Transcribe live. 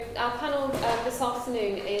our panel this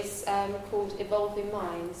afternoon is called Evolving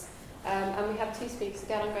Minds, and we have two speakers.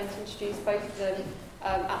 Again, I'm going to introduce both of them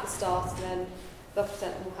at the start, and then they'll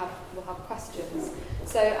present and we'll have questions.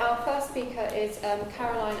 So our first speaker is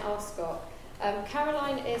Caroline Arscott.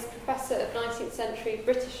 Caroline is Professor of 19th Century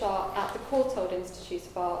British Art at the Courtauld Institute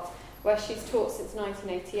of Art, where she's taught since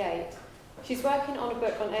 1988. She's working on a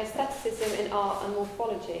book on aestheticism in art and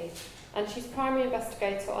morphology, and she's primary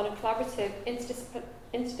investigator on a collaborative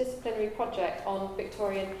interdisciplinary project on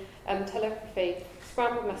Victorian telegraphy,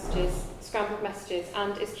 scrambled messages,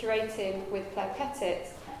 and is curating with Claire Pettit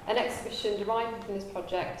an exhibition derived from this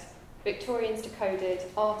project, Victorians Decoded,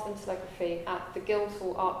 Art and Telegraphy, at the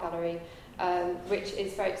Guildhall Art Gallery, which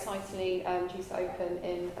is very excitingly due to open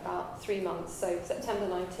in about 3 months, so September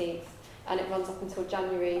 19th, and it runs up until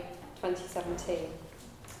January 2017.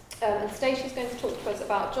 And today she's going to talk to us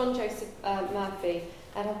about John Joseph Murphy,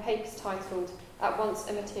 and her paper's titled At Once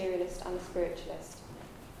a Materialist and a Spiritualist.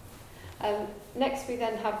 Next we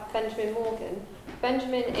then have Benjamin Morgan.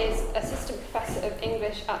 Benjamin is Assistant Professor of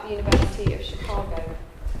English at the University of Chicago.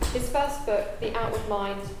 His first book, The Outward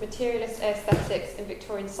Mind, Materialist Aesthetics in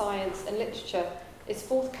Victorian Science and Literature, is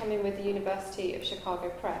forthcoming with the University of Chicago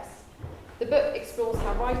Press. The book explores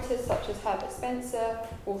how writers such as Herbert Spencer,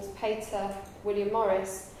 Walter Pater, William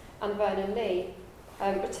Morris and Vernon Lee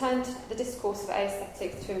returned the discourse of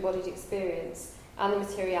aesthetics to embodied experience and the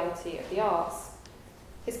materiality of the arts.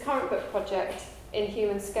 His current book project, In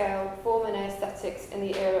Human Scale, Form and Aesthetics in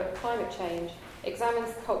the Era of Climate Change,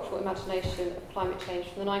 examines the cultural imagination of climate change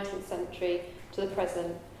from the 19th century to the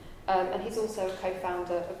present, and he's also a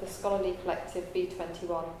co-founder of the scholarly collective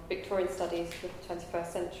B21, Victorian Studies for the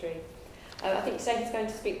 21st Century. I think today he's going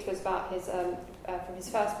to speak to us about his from his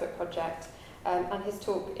first book project, and his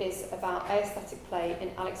talk is about aesthetic play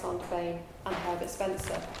in Alexander Bain and Herbert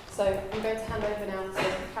Spencer. So I'm going to hand over now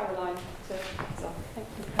to Caroline to start. Thank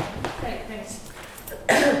you. Great, thanks.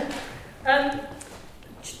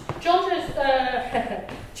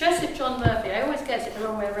 Joseph John Murphy, I always get it the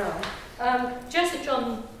wrong way around. Joseph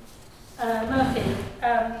John Murphy,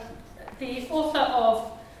 the author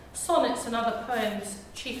of Sonnets and Other Poems,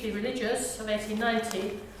 Chiefly Religious, of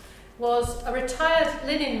 1890, was a retired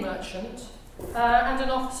linen merchant and an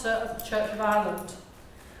officer of the Church of Ireland.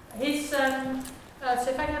 His, so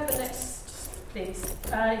if I have the next, please.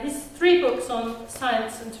 His 3 books on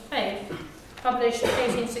science and faith, published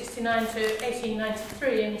 1869 to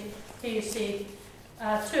 1893, and here you see 2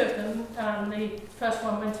 of them. The first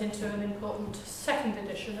one went into an important second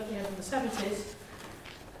edition at the end of the 70s.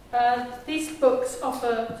 These books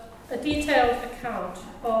offer a detailed account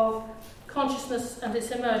of consciousness and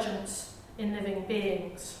its emergence in living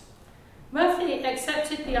beings. Murphy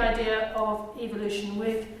accepted the idea of evolution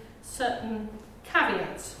with certain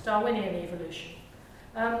caveats, Darwinian evolution.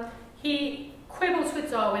 He quibbles with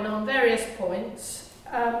Darwin on various points,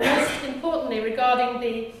 most importantly regarding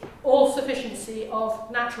the all-sufficiency of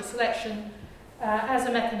natural selection as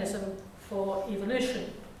a mechanism for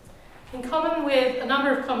evolution. In common with a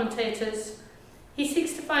number of commentators, he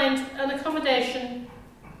seeks to find an accommodation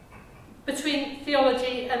between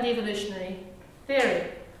theology and evolutionary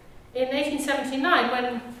theory. In 1879,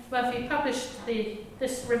 when Murphy published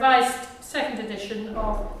this revised second edition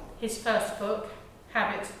of his first book,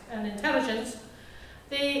 Habit and Intelligence,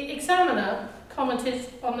 the Examiner commented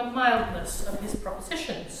on the mildness of his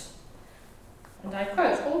propositions. And I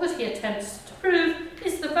quote, "All that he attempts to prove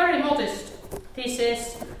is the very modest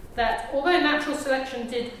thesis that although natural selection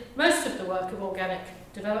did most of the work of organic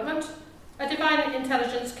development, a divine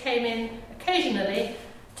intelligence came in occasionally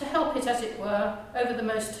to help it, as it were, over the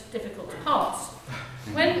most difficult parts.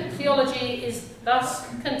 When theology is thus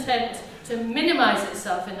content to minimize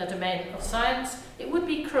itself in the domain of science, it would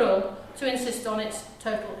be cruel to insist on its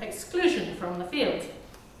total exclusion from the field.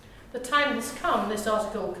 The time has come," this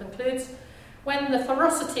article concludes, "when the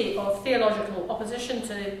ferocity of theological opposition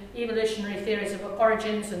to evolutionary theories of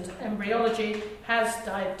origins and embryology has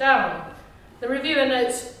died down. The reviewer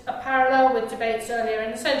notes a parallel with debates earlier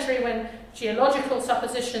in the century when geological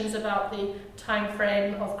suppositions about the time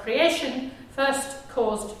frame of creation first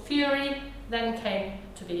caused fury, then came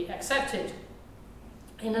to be accepted."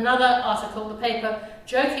 In another article, the paper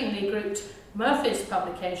jokingly grouped Murphy's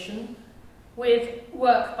publication with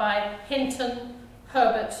work by Hinton,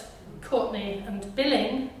 Herbert, Courtney and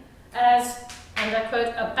Billing as, and I quote,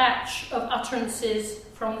 "a batch of utterances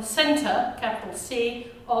from the centre, capital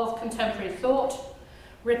C, of contemporary thought,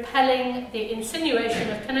 repelling the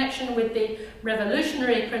insinuation of connection with the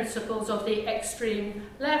revolutionary principles of the extreme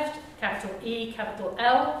left, capital E, capital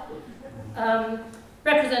L,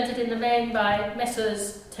 represented in the main by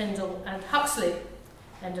Messrs. Tyndall and Huxley."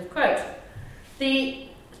 End of quote. The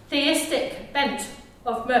theistic bent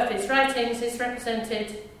of Murphy's writings is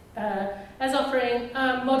represented as offering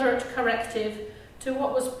a moderate corrective to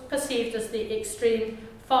what was perceived as the extreme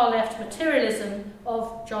far-left materialism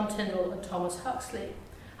of John Tyndall and Thomas Huxley.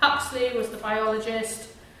 Huxley was the biologist,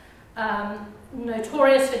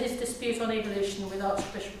 notorious for his dispute on evolution with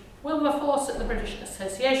Archbishop Wilberforce at the British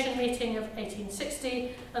Association meeting of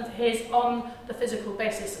 1860, and for his On the Physical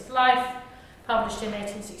Basis of Life, published in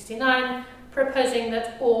 1869, proposing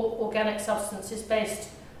that all organic substance is based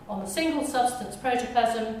on the single substance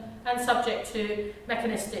protoplasm and subject to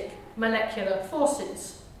mechanistic molecular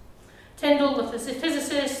forces. Tyndall, the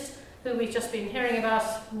physicist, who we've just been hearing about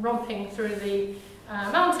romping through the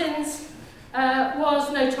mountains,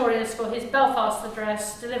 was notorious for his Belfast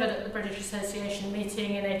address delivered at the British Association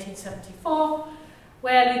meeting in 1874,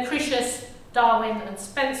 where Lucretius, Darwin and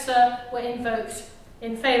Spencer were invoked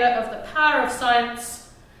in favour of the power of science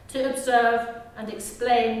to observe and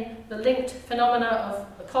explain the linked phenomena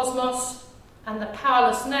of the cosmos and the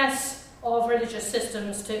powerlessness of religious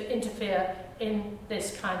systems to interfere in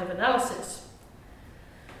this kind of analysis.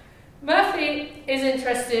 Murphy is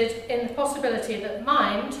interested in the possibility that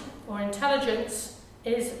mind, or intelligence,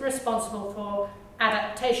 is responsible for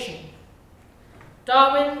adaptation.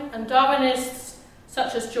 Darwin and Darwinists,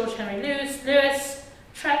 such as George Henry Lewis,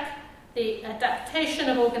 track the adaptation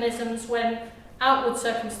of organisms when outward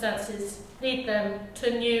circumstances lead them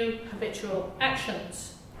to new habitual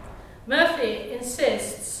actions. Murphy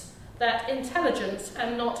insists that intelligence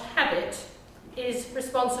and not habit is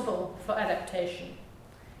responsible for adaptation.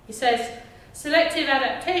 He says, selective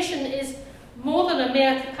adaptation is more than a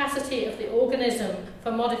mere capacity of the organism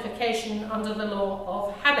for modification under the law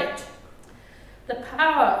of habit. The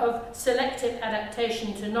power of selective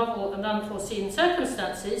adaptation to novel and unforeseen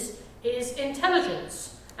circumstances is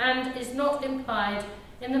intelligence and is not implied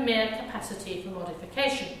in the mere capacity for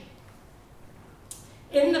modification.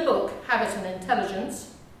 In the book Habit and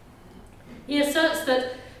Intelligence, he asserts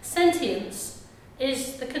that sentience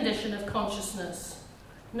is the condition of consciousness.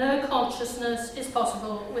 No consciousness is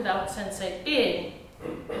possible without sensate being.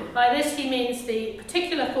 By this he means the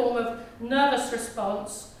particular form of nervous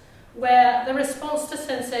response where the response to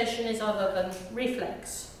sensation is other than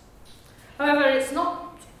reflex. However,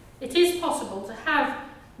 it is possible to have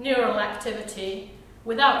neural activity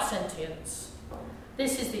without sentience.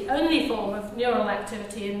 This is the only form of neural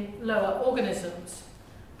activity in lower organisms.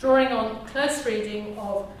 Drawing on close reading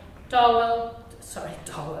of Darwin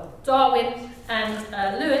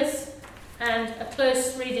and Lewis, and a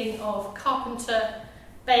close reading of Carpenter,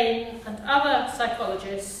 Bain and other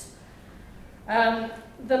psychologists,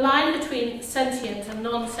 the line between sentient and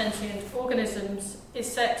non-sentient organisms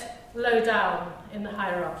is set low down in the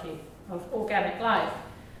hierarchy of organic life.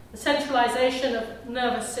 The centralization of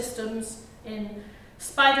nervous systems in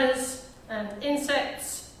spiders and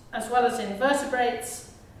insects, as well as in vertebrates,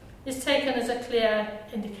 is taken as a clear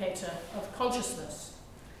indicator of consciousness.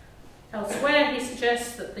 Elsewhere, he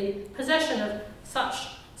suggests that the possession of such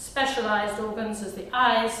specialized organs as the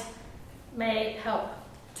eyes may help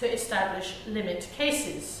to establish limit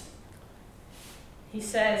cases. He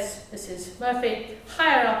says, this is Murphy,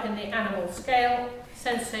 higher up in the animal scale,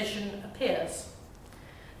 sensation appears.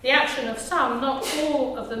 The action of some, not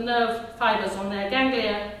all, of the nerve fibers on their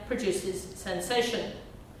ganglia produces sensation.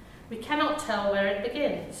 We cannot tell where it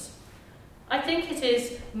begins. I think it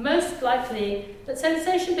is most likely that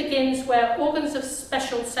sensation begins where organs of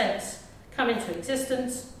special sense come into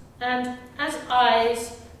existence, and as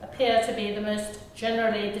eyes appear to be the most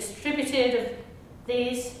generally distributed of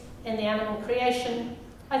these in the animal creation,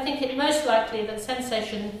 I think it most likely that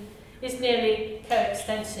sensation is nearly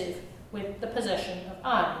coextensive with the possession of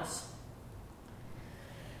eyes.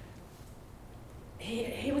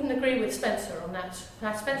 He wouldn't agree with Spencer on that.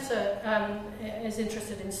 Now, Spencer is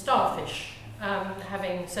interested in starfish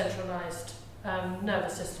having centralized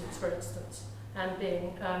nervous systems, for instance, and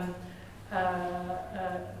being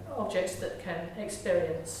objects that can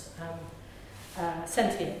experience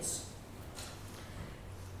sentience.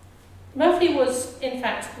 Murphy was, in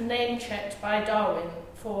fact, name-checked by Darwin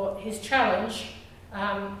for his challenge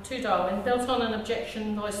to Darwin, built on an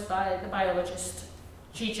objection voiced by the biologist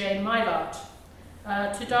G.J. Mivart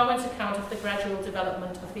to Darwin's account of the gradual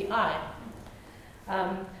development of the eye.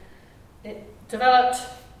 It developed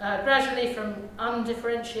gradually from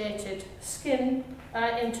undifferentiated skin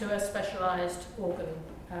into a specialized organ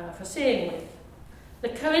for seeing with. The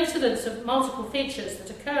coincidence of multiple features that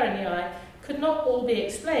occur in the eye could not all be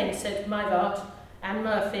explained, said Mivart and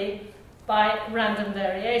Murphy, by random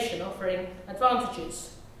variation offering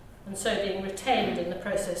advantages, and so being retained in the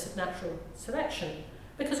process of natural selection.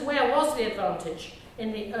 because where was the advantage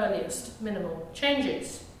in the earliest minimal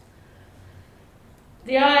changes?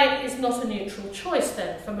 The eye is not a neutral choice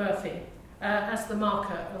then for Murphy as the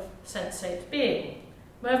marker of sensate being.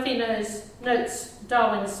 Murphy notes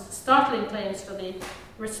Darwin's startling claims for the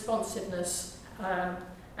responsiveness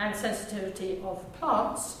and sensitivity of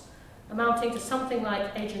plants, amounting to something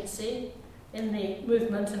like agency in the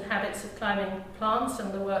movement and habits of climbing plants,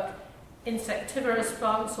 and the work Insectivorous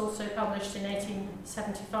Plants, also published in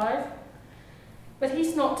 1875. But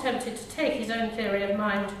he's not tempted to take his own theory of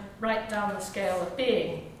mind right down the scale of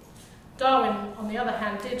being. Darwin, on the other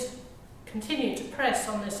hand, did continue to press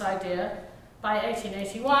on this idea. By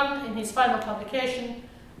 1881, in his final publication,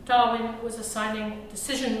 Darwin was assigning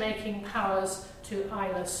decision-making powers to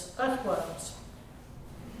eyeless earthworms.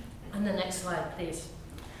 And the next slide, please.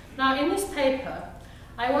 Now, in this paper,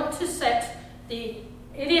 I want to set the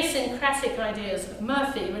idiosyncratic ideas of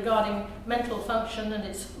Murphy regarding mental function and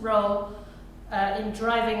its role in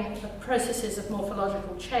driving the processes of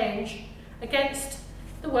morphological change against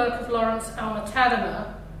the work of Lawrence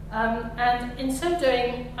Alma-Tadema. And in so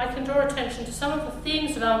doing, I can draw attention to some of the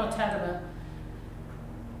themes of Alma-Tadema.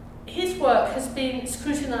 His work has been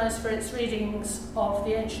scrutinised for its readings of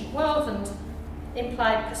the ancient world and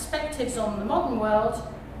implied perspectives on the modern world,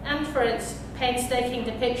 and for its painstaking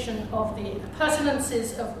depiction of the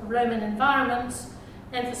appurtenances of Roman environments,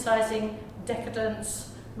 emphasising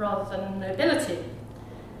decadence rather than nobility.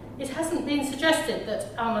 It hasn't been suggested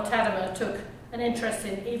that Alma-Tadema took an interest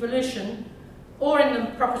in evolution or in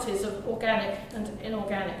the properties of organic and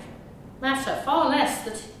inorganic matter, far less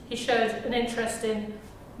that he showed an interest in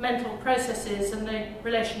mental processes and the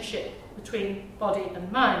relationship between body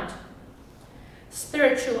and mind.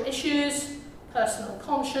 Spiritual issues, personal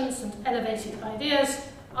conscience and elevated ideas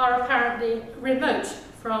are apparently remote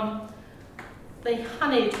from the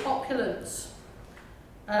honeyed opulence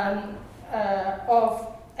of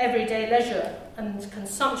everyday leisure and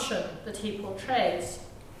consumption that he portrays.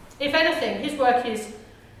 If anything, his work is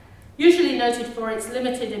usually noted for its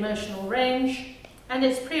limited emotional range and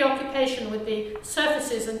its preoccupation with the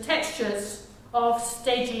surfaces and textures of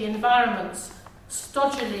stagey environments,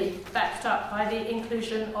 stodgily backed up by the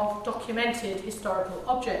inclusion of documented historical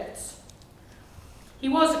objects. He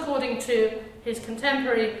was, according to his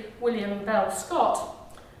contemporary William Bell Scott,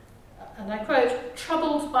 and I quote,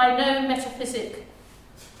 troubled by no metaphysic,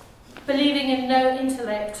 believing in no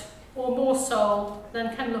intellect or more soul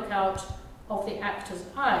than can look out of the actor's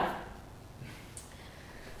eye.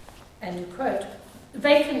 End quote.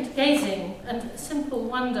 Vacant gazing and simple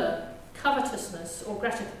wonder, covetousness or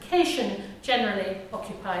gratification generally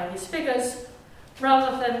occupy his figures,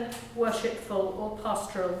 rather than worshipful or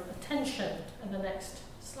pastoral attention. And the next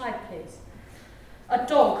slide, please. A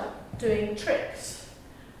dog doing tricks,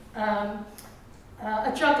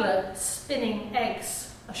 a juggler spinning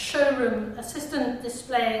eggs, a showroom assistant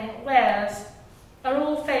displaying wares, are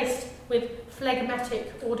all faced with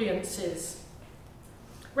phlegmatic audiences.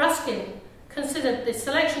 Ruskin considered the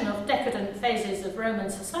selection of decadent phases of Roman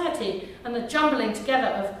society and the jumbling together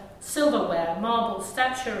of silverware, marble,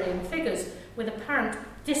 statuary and figures with apparent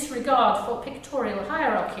disregard for pictorial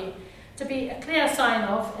hierarchy to be a clear sign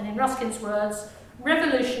of, and in Ruskin's words,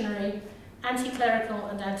 revolutionary, anti-clerical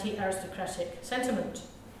and anti-aristocratic sentiment.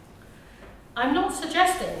 I'm not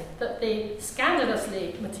suggesting that the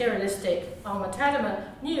scandalously materialistic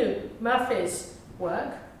Alma-Tadema knew Murphy's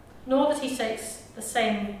work, nor that he takes the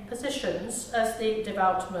same positions as the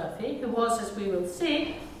devout Murphy, who was, as we will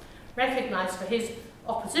see, recognised for his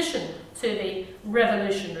opposition to the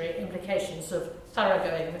revolutionary implications of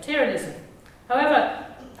thoroughgoing materialism. However,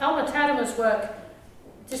 Alma-Tadema's work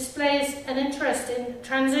displays an interest in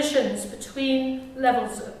transitions between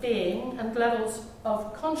levels of being and levels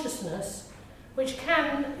of consciousness, which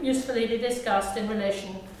can usefully be discussed in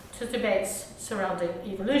relation to debates surrounding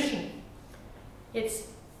evolution. It's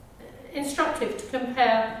instructive to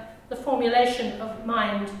compare the formulation of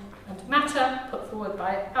mind and matter put forward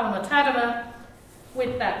by Alma-Tadema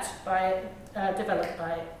with that developed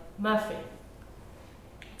by Murphy.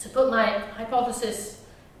 To put my hypothesis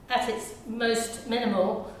at its most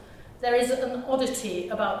minimal, there is an oddity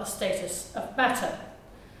about the status of matter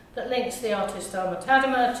that links the artist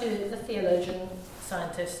Alma-Tadema to the theologian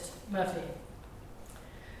scientist Murphy.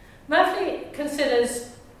 Murphy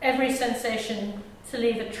considers every sensation to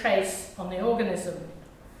leave a trace on the organism.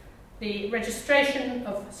 The registration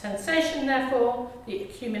of sensation, therefore, the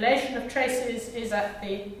accumulation of traces, is at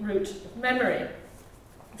the root of memory.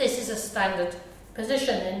 This is a standard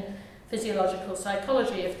position in physiological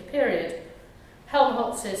psychology of the period.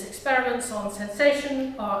 Helmholtz's experiments on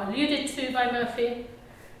sensation are alluded to by Murphy,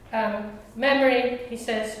 Memory, he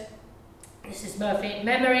says, this is Murphy,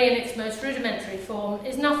 memory in its most rudimentary form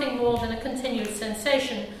is nothing more than a continued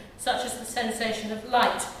sensation, such as the sensation of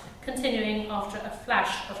light continuing after a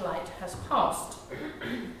flash of light has passed.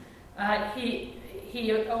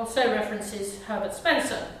 He also references Herbert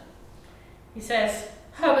Spencer. He says,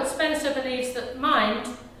 Herbert Spencer believes that mind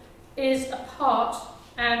is a part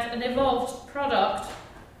and an evolved product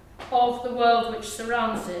of the world which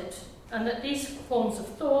surrounds it, and that these forms of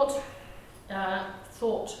thought,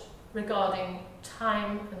 thought regarding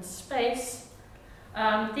time and space,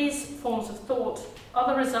 these forms of thought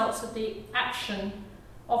are the results of the action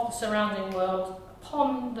of the surrounding world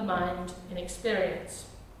upon the mind in experience.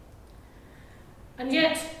 And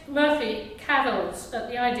yet Murphy cavils at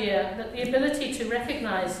the idea that the ability to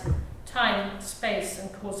recognise time, space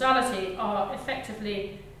and causality are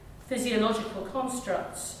effectively physiological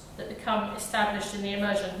constructs that become established in the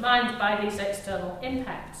emergent mind by these external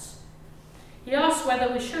impacts. He asks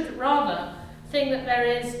whether we should rather think that there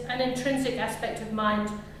is an intrinsic aspect of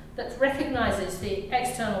mind that recognises the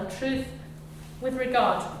external truth with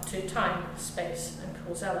regard to time, space and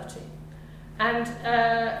causality. And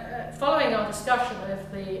following our discussion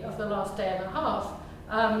of the last day and a half,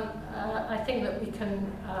 I think that we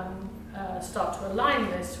can start to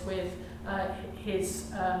align this with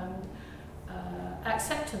his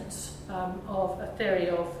acceptance of a theory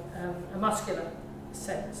of a muscular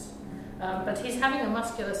sense. But he's having a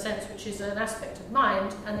muscular sense which is an aspect of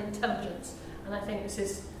mind and intelligence, and I think this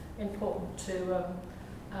is important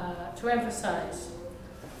to emphasise.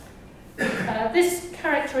 This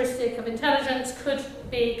characteristic of intelligence could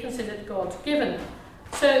be considered God-given.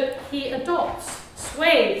 So he adopts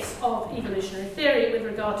swathes of evolutionary theory with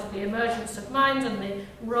regard to the emergence of mind and the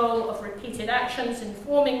role of repeated actions in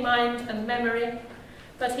forming mind and memory,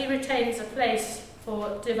 but he retains a place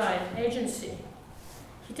for divine agency.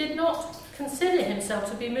 He did not consider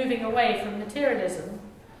himself to be moving away from materialism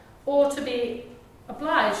or to be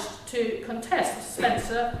obliged to contest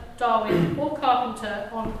Spencer, Darwin or Carpenter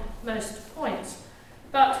on most points,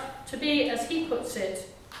 but to be, as he puts it,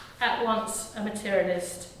 at once a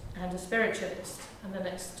materialist and a spiritualist. And the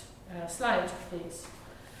next slide, please.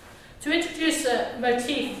 To introduce a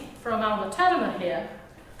motif from Alma Tadema here,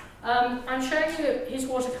 I'm showing you his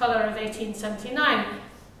watercolour of 1879,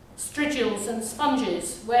 Stridules and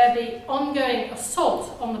Sponges, where the ongoing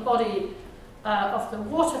assault on the body of the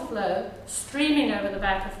water flow streaming over the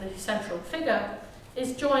back of the central figure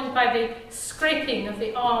is joined by the scraping of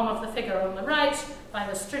the arm of the figure on the right by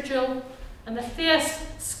the stridule, and the fierce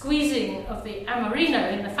squeezing of the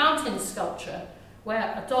amorino in the fountain sculpture,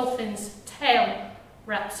 where a dolphin's tail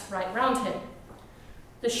wraps right round him.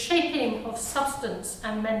 The shaping of substance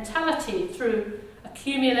and mentality through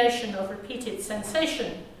accumulation of repeated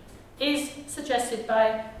sensation is suggested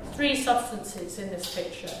by three substances in this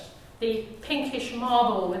picture. The pinkish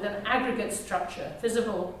marble with an aggregate structure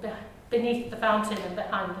visible beneath the fountain and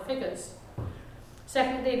behind the figures.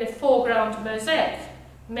 Secondly, the foreground mosaic,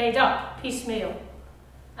 made up piecemeal.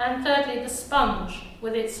 And thirdly, the sponge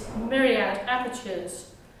with its myriad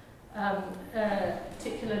apertures,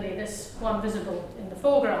 particularly this one visible in the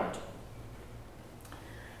foreground.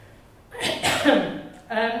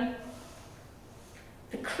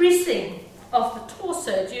 The creasing of the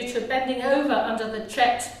torso due to bending over under the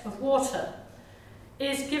jet of water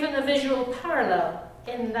is given a visual parallel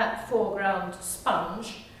in that foreground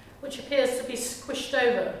sponge, which appears to be squished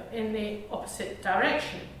over in the opposite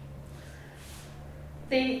direction.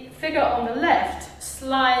 The figure on the left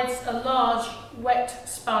slides a large wet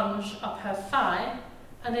sponge up her thigh,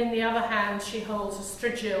 and in the other hand she holds a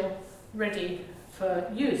stridule ready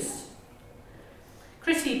for use.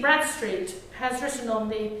 Chrissy Bradstreet has written on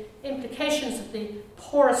the implications of the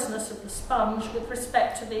porousness of the sponge with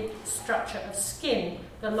respect to the structure of skin,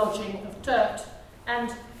 the lodging of dirt,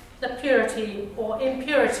 and the purity or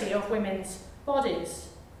impurity of women's bodies.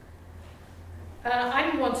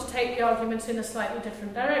 I want to take the arguments in a slightly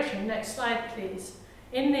different direction. Next slide, please.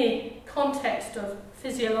 In the context of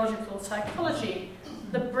physiological psychology,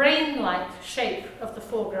 the brain-like shape of the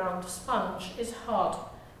foreground sponge is hard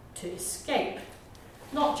to escape.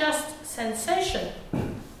 Not just sensation,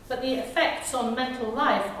 but the effects on mental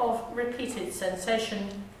life of repeated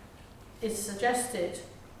sensation is suggested.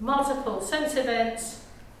 Multiple sense events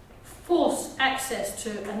force access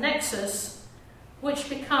to a nexus which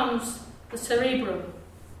becomes the cerebrum,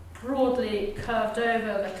 broadly curved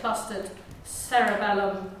over the clustered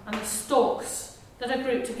cerebellum and the stalks that are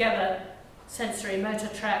grouped together: sensory motor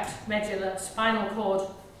tract, medulla, spinal cord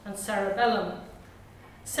and cerebellum.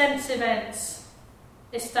 Sense events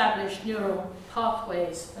establish neural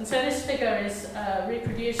pathways. And so this figure is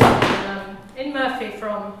reproduced in Murphy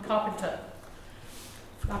from Carpenter's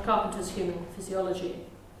Human Physiology.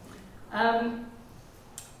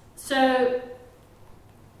 So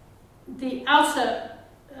the outer,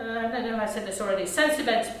 I don't know if I said this already, sense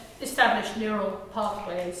events establish neural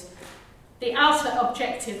pathways. The outer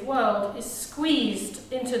objective world is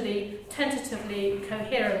squeezed into the tentatively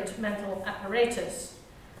coherent mental apparatus.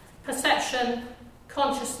 Perception,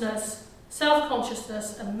 consciousness,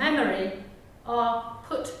 self-consciousness and memory are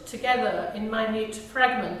put together in minute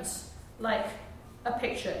fragments like a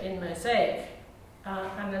picture in mosaic.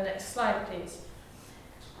 And the next slide, please.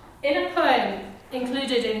 In a poem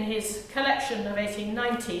included in his collection of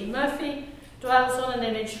 1890, Murphy dwells on an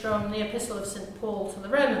image from the Epistle of St. Paul to the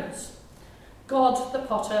Romans. God, the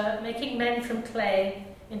potter, making men from clay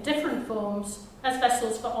in different forms as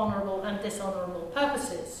vessels for honourable and dishonourable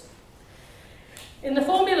purposes. In the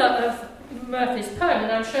formula of Murphy's poem,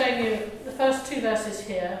 and I'm showing you the first two verses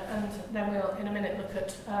here, and then we'll in a minute look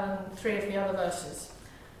at three of the other verses.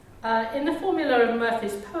 In the formula of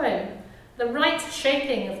Murphy's poem, the right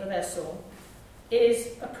shaping of the vessel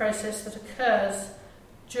is a process that occurs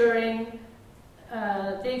during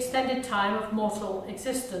the extended time of mortal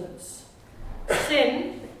existence.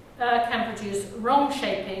 Sin can produce wrong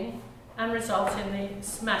shaping and result in the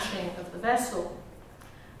smashing of the vessel.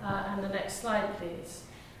 And the next slide, please.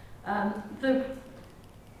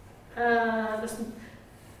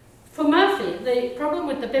 For Murphy, the problem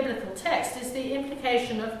with the biblical text is the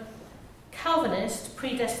implication of Calvinist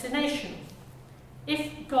predestination.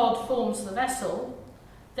 If God forms the vessel,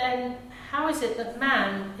 then how is it that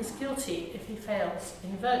man is guilty if he fails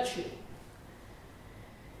in virtue?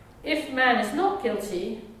 If man is not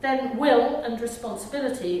guilty, then will and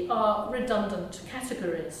responsibility are redundant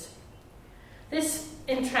categories. This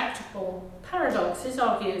intractable paradox is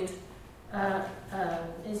argued,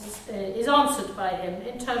 is answered by him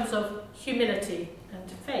in terms of humility and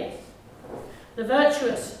faith. The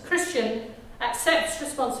virtuous Christian accepts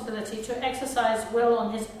responsibility to exercise will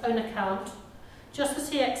on his own account, just as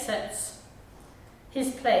he accepts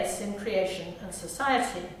his place in creation and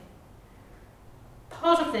society.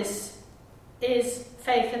 Part of this is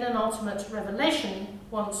faith in an ultimate revelation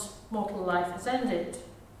once mortal life has ended.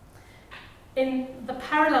 In the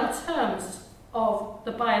parallel terms of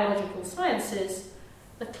the biological sciences,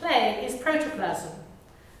 the clay is protoplasm,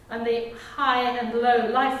 and the high and low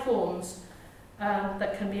life forms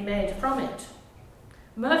that can be made from it.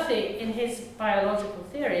 Murphy, in his biological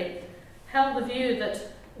theory, held the view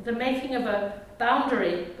that the making of a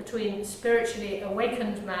boundary between spiritually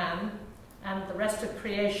awakened man and the rest of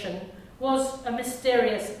creation was a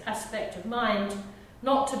mysterious aspect of mind,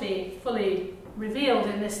 not to be fully revealed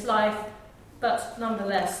in this life, but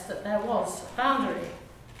nonetheless that there was a boundary.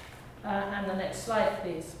 And the next slide,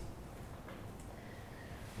 please.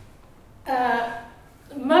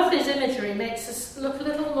 Murphy's imagery makes us look a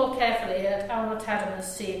little more carefully at Alma Tadema's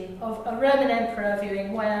scene of a Roman emperor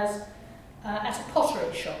viewing wares at a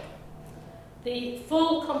pottery shop. The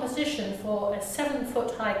full composition for a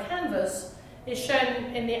 7-foot-high canvas is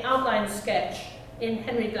shown in the outline sketch in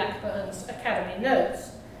Henry Blackburn's Academy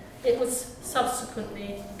Notes. It was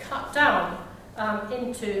subsequently cut down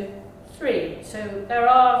into 3, so there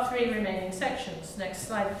are 3 remaining sections. Next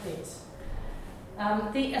slide, please.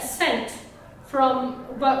 The ascent from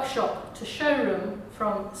workshop to showroom,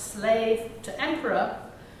 from slave to emperor,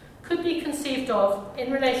 could be conceived of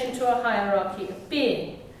in relation to a hierarchy of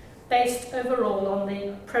being, based overall on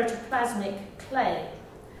the protoplasmic clay.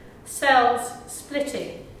 Cells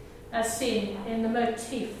splitting, as seen in the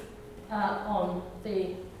motif on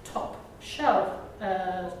the top shelf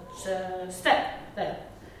step there.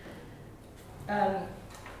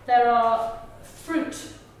 There are fruit,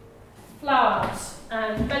 flowers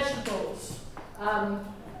and vegetables on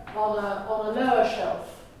a lower shelf.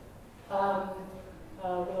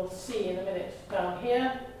 We'll see in a minute down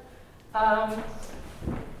here.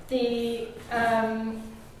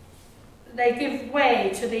 They give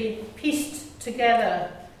way to the pieced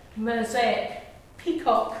together mosaic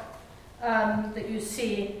peacock that you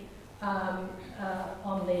see on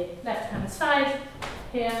the left-hand side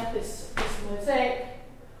here, this mosaic,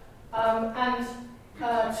 and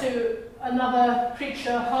to another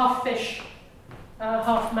creature, half fish,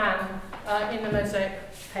 half man, in the mosaic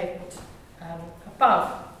pavement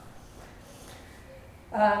above.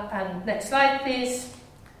 And next slide, please.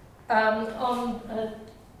 On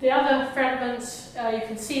the other fragments, you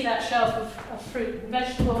can see that shelf of fruit and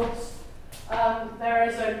vegetables. There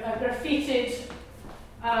is a graffitied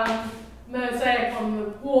mosaic on the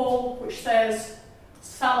wall which says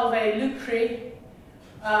Salve Lucri,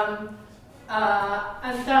 And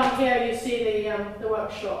down here you see the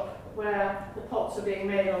workshop where the pots are being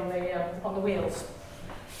made on the wheels.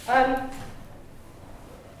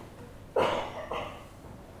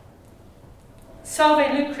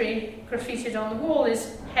 Salve Lucri, graffitied on the wall,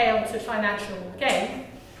 is hail to financial gain,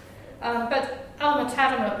 but Alma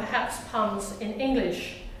Tadema perhaps puns in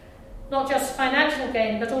English. Not just financial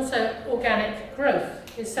gain, but also organic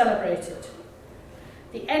growth is celebrated.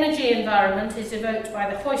 The energy environment is evoked by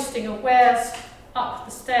the hoisting of wares up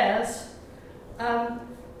the stairs.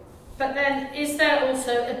 But then, is there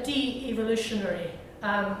also a de-evolutionary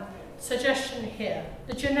suggestion here?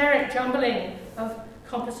 The generic jumbling of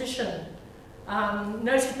composition,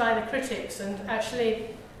 noted by the critics, and actually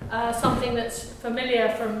something that's familiar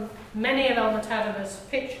from many of Alma Tadema's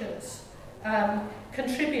pictures,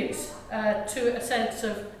 contributes to a sense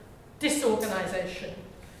of disorganisation.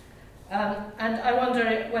 And I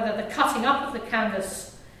wonder whether the cutting up of the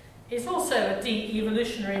canvas is also a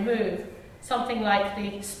de-evolutionary move, something like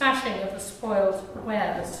the smashing of the spoiled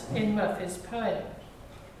wares in Murphy's poem.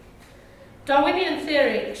 Darwinian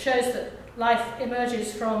theory shows that life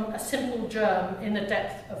emerges from a simple germ in the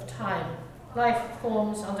depth of time. Life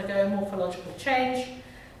forms undergo morphological change,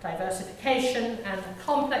 diversification, and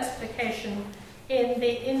complexification in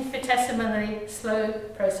the infinitesimally slow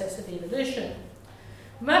process of evolution.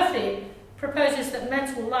 Murphy proposes that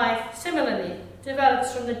mental life, similarly,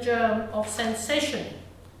 develops from the germ of sensation.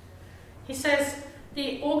 He says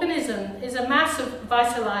the organism is a mass of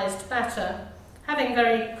vitalized matter having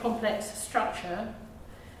very complex structure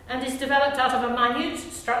and is developed out of a minute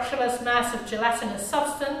structureless mass of gelatinous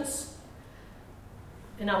substance,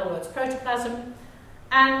 in other words, protoplasm,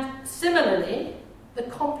 and similarly, the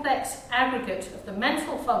complex aggregate of the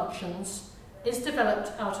mental functions is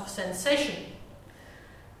developed out of sensation.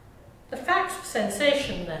 The fact of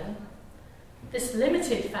sensation, then, this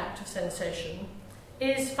limited fact of sensation,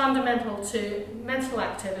 is fundamental to mental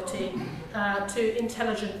activity, to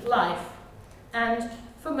intelligent life, and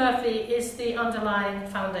for Murphy is the underlying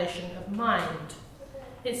foundation of mind.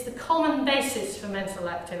 It's the common basis for mental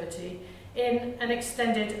activity in an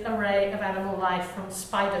extended array of animal life from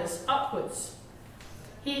spiders upwards.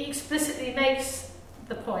 He explicitly makes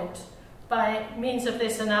the point by means of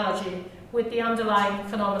this analogy with the underlying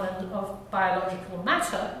phenomenon of biological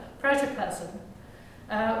matter, protoplasm,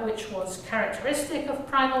 which was characteristic of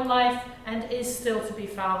primal life and is still to be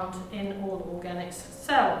found in all organic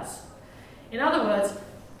cells. In other words,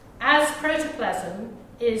 as protoplasm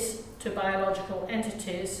is to biological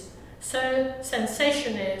entities, so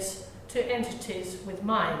sensation is to entities with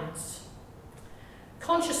minds.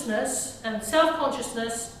 Consciousness and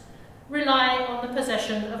self-consciousness rely on the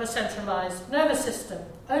possession of a centralized nervous system,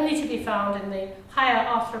 only to be found in the higher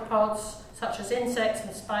arthropods, such as insects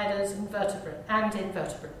and spiders and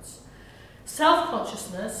invertebrates.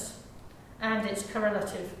 Self-consciousness and its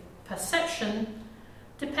correlative perception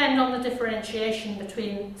depend on the differentiation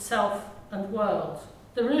between self and world.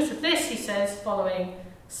 The root of this, he says, following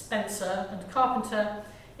Spencer and Carpenter,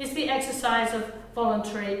 is the exercise of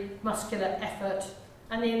voluntary muscular effort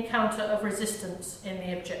and the encounter of resistance in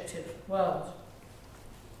the objective world.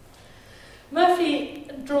 Murphy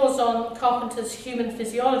draws on Carpenter's human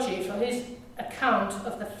physiology for his account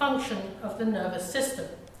of the function of the nervous system.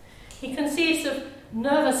 He conceives of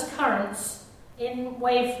nervous currents in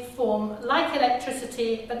wave form like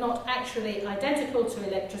electricity, but not actually identical to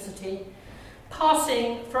electricity,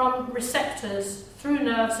 passing from receptors through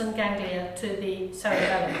nerves and ganglia to the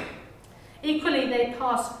cerebellum. Equally, they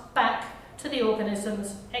pass back to the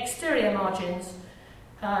organism's exterior margins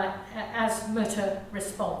as motor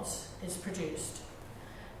response is produced.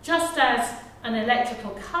 Just as an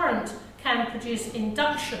electrical current can produce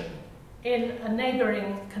induction in a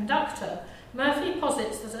neighbouring conductor, Murphy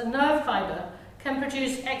posits that a nerve fibre can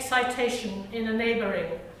produce excitation in a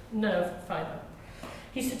neighbouring nerve fibre.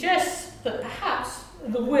 He suggests that perhaps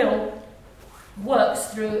the will works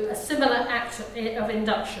through a similar act of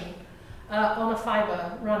induction on a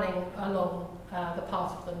fibre running along the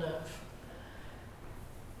path of the nerve.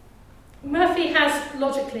 Murphy has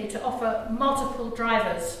logically to offer multiple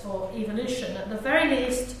drivers for evolution, at the very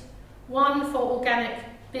least, one for organic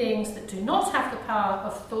beings that do not have the power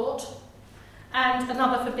of thought, and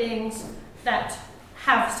another for beings that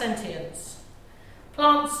have sentience.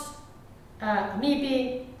 Plants,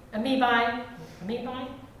 amoebae,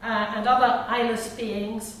 and other eyeless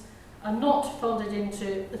beings are not folded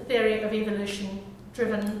into the theory of evolution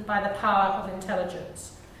driven by the power of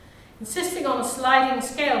intelligence. Insisting on a sliding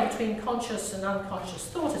scale between conscious and unconscious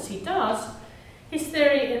thought, as he does, his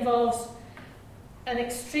theory involves an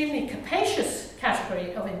extremely capacious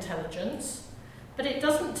category of intelligence, but it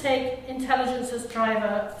doesn't take intelligence as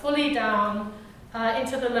driver fully down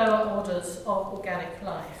into the lower orders of organic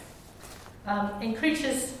life. In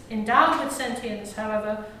creatures endowed with sentience,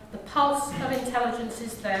 however, the pulse of intelligence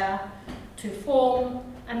is there to form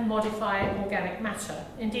and modify organic matter.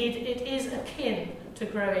 Indeed, it is akin to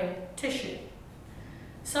growing tissue.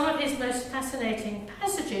 Some of his most fascinating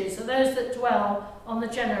passages are those that dwell on the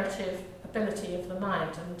generative ability of the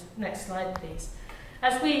mind. And next slide, please.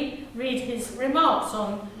 As we read his remarks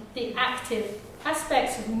on the active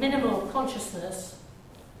aspects of minimal consciousness,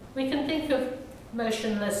 we can think of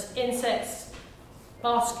motionless insects,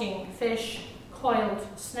 basking fish, coiled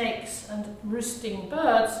snakes and roosting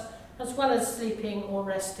birds, as well as sleeping or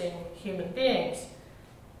resting human beings.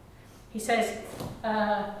 He says,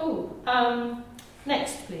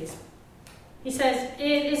 next please. He says,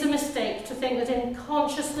 it is a mistake to think that in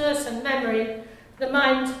consciousness and memory, the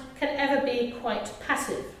mind can ever be quite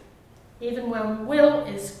passive. Even when will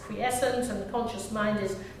is quiescent and the conscious mind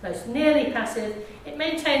is most nearly passive, it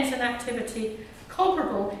maintains an activity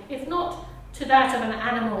comparable, if not to that of an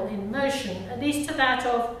animal in motion, at least to that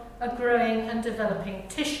of a growing and developing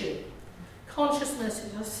tissue. Consciousness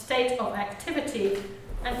is a state of activity,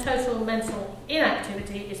 and total mental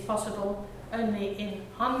inactivity is possible only in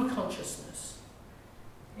unconsciousness.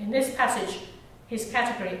 In this passage, his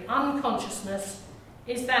category, unconsciousness,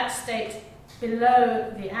 is that state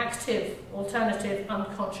below the active, alternative,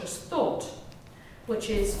 unconscious thought, which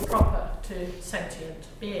is proper to sentient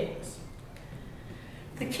beings.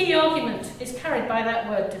 The key argument is carried by that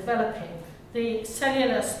word developing. The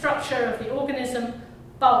cellular structure of the organism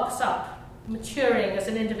bulks up, maturing as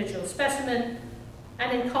an individual specimen,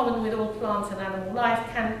 and in common with all plant and animal life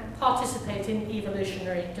can participate in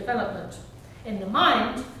evolutionary development. In the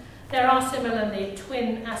mind, there are similarly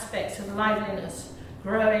twin aspects of liveliness,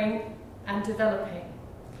 growing and developing.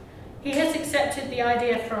 He has accepted the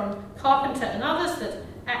idea from Carpenter and others that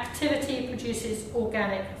activity produces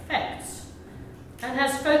organic effects, and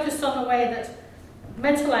has focused on the way that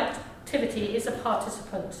mental activity is a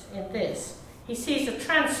participant in this. He sees a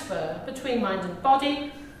transfer between mind and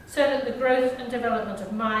body, so that the growth and development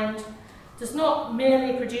of mind does not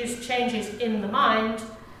merely produce changes in the mind,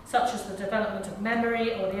 such as the development of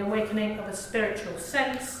memory or the awakening of a spiritual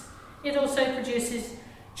sense. It also produces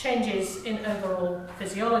changes in overall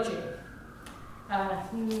physiology.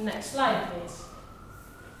 Next slide, please.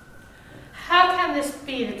 How can this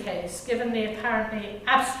be the case, given the apparently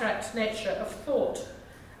abstract nature of thought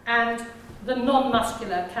and the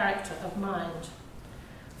non-muscular character of mind?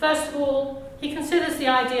 First of all, he considers the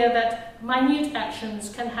idea that minute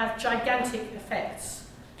actions can have gigantic effects.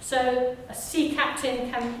 So a sea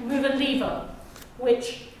captain can move a lever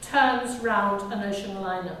which turns round an ocean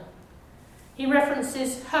liner. He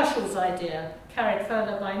references Herschel's idea, carried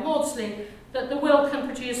further by Maudsley, that the will can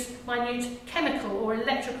produce minute chemical or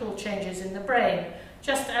electrical changes in the brain,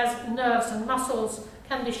 just as nerves and muscles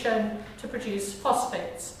can be shown to produce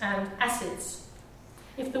phosphates and acids.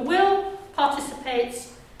 If the will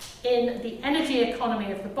participates in the energy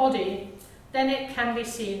economy of the body, then it can be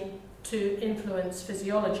seen to influence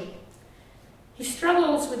physiology. He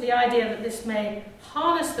struggles with the idea that this may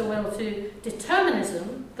harness the will to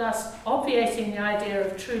determinism, thus obviating the idea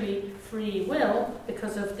of truly free will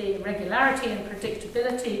because of the regularity and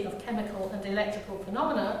predictability of chemical and electrical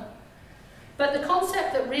phenomena. But the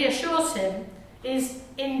concept that reassures him is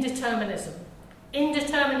indeterminism.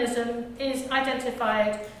 Indeterminism is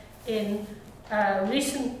identified in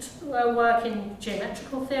recent work in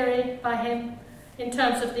geometrical theory by him in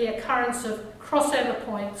terms of the occurrence of crossover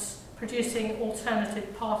points producing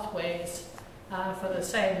alternative pathways for the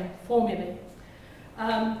same formulae.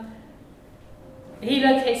 He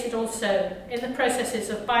locates it also in the processes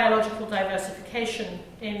of biological diversification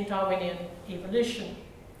in Darwinian evolution.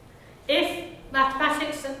 If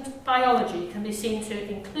mathematics and biology can be seen to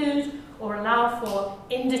include or allow for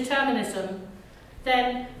indeterminism,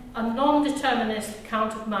 then a non-determinist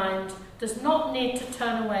account of mind does not need to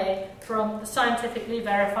turn away from the scientifically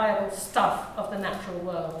verifiable stuff of the natural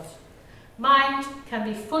world. Mind can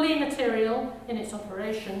be fully material in its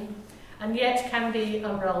operation, and yet can be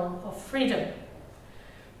a realm of freedom.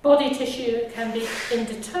 Body tissue can be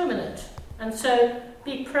indeterminate, and so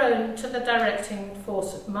be prone to the directing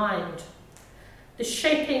force of mind. The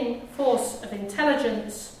shaping force of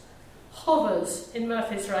intelligence hovers, in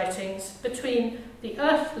Murphy's writings, between the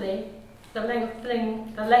earthly, the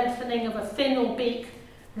lengthening of a fin or beak,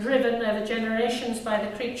 driven over generations by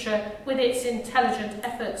the creature with its intelligent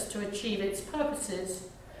efforts to achieve its purposes,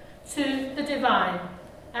 to the divine,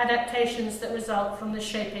 adaptations that result from the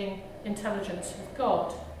shaping intelligence of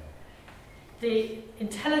God. the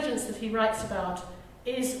intelligence that he writes about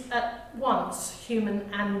is at once human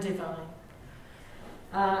and divine.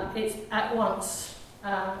 It's at once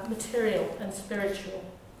material and spiritual.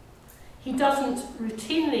 He doesn't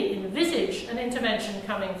routinely envisage an intervention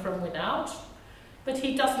coming from without, but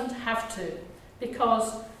he doesn't have to,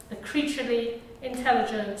 because the creaturely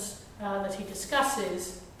intelligence that he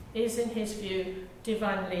discusses is, in his view,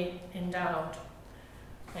 divinely endowed.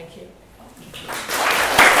 Thank you.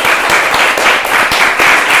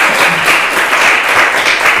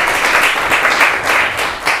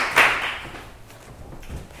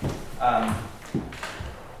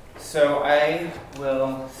 So I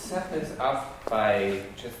will set this up by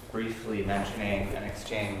just briefly mentioning an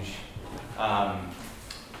exchange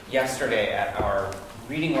yesterday at our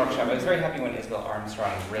reading workshop. I was very happy when Isabel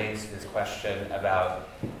Armstrong raised this question about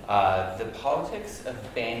the politics of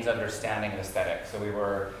Bain's understanding of aesthetics. So we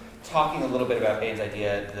were talking a little bit about Bain's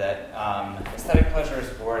idea that aesthetic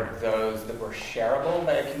pleasures were those that were shareable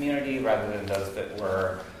by a community rather than those that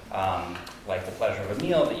were like the pleasure of a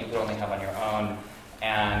meal that you could only have on your own.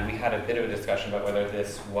 And we had a bit of a discussion about whether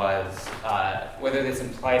this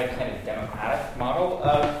implied a kind of democratic model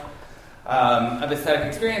of aesthetic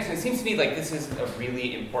experience. And it seems to me like this is a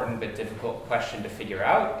really important but difficult question to figure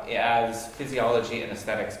out as physiology and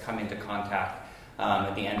aesthetics come into contact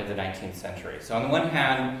at the end of the 19th century. So on the one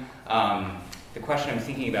hand, the question I'm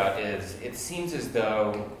thinking about is, it seems as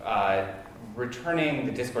though returning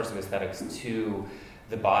the discourse of aesthetics to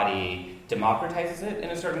the body democratizes it in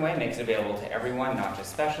a certain way, makes it available to everyone, not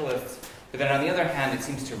just specialists. But then on the other hand, it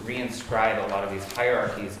seems to reinscribe a lot of these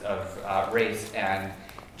hierarchies of race and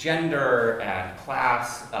gender and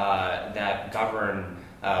class that govern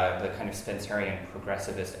the kind of Spencerian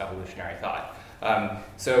progressivist evolutionary thought.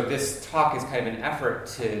 So this talk is kind of an effort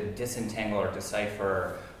to disentangle or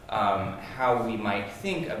decipher how we might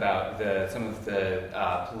think about some of the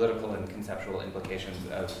political and conceptual implications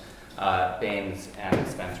of Bain's and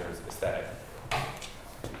Spencer's aesthetic.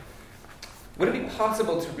 Would it be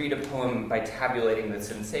possible to read a poem by tabulating the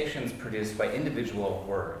sensations produced by individual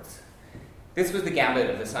words? This was the gambit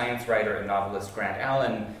of the science writer and novelist Grant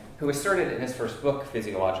Allen, who asserted in his first book,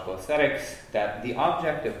 Physiological Aesthetics, that the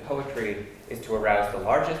object of poetry is to arouse the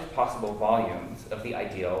largest possible volumes of the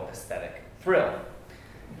ideal aesthetic thrill.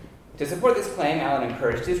 To support this claim, Allen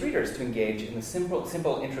encouraged his readers to engage in the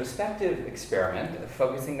simple introspective experiment of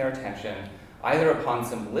focusing their attention either upon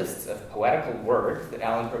some lists of poetical words that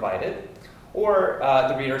Allen provided, or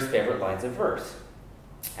the reader's favorite lines of verse.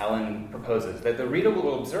 Allen proposes that the reader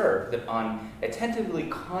will observe that on attentively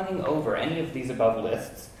conning over any of these above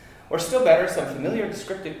lists, or still better, some familiar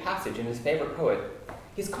descriptive passage in his favorite poet,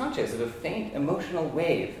 he's conscious of a faint emotional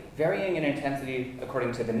wave, varying in intensity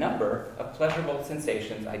according to the number of pleasurable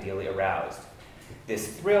sensations ideally aroused.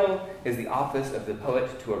 This thrill is the office of the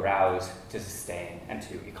poet to arouse, to sustain, and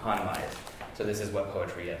to economize. So this is what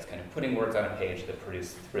poetry is, kind of putting words on a page that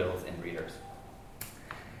produce thrills in readers.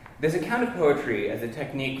 This account of poetry as a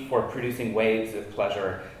technique for producing waves of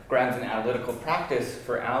pleasure grounds an analytical practice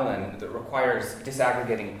for Allen that requires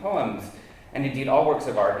disaggregating poems, and indeed all works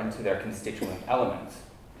of art, into their constituent elements.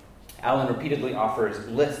 Allen repeatedly offers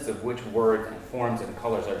lists of which words and forms and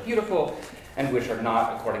colors are beautiful and which are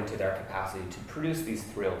not, according to their capacity to produce these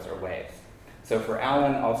thrills or waves. So for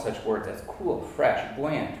Allen, all such words as cool, fresh,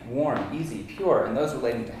 buoyant, warm, easy, pure, and those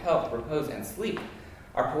relating to health, repose, and sleep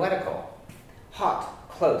are poetical. Hot,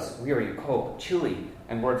 close, weary, cold, chilly,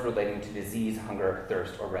 and words relating to disease, hunger,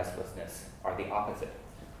 thirst, or restlessness are the opposite.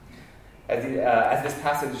 As this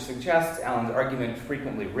passage suggests, Allen's argument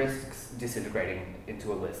frequently risks disintegrating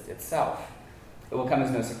into a list itself. It will come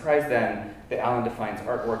as no surprise, then, that Allen defines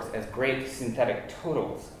artworks as great synthetic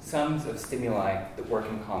totals, sums of stimuli that work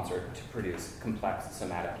in concert to produce complex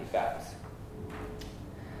somatic effects.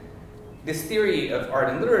 This theory of art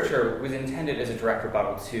and literature was intended as a direct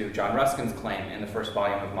rebuttal to John Ruskin's claim in the first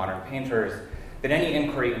volume of Modern Painters that any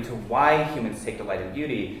inquiry into why humans take delight in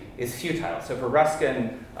beauty is futile. So for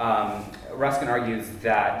Ruskin, Ruskin argues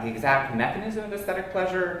that the exact mechanism of aesthetic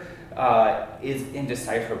pleasure is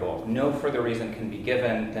indecipherable. No further reason can be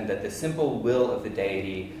given than that the simple will of the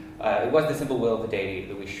deity, it was the simple will of the deity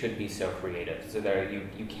that we should be so creative. So there,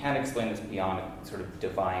 you can't explain this beyond a sort of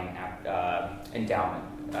divine endowment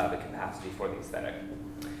of a capacity for the aesthetic.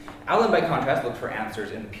 Allen, by contrast, looked for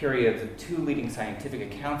answers in the periods of two leading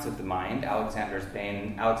scientific accounts of the mind, Alexander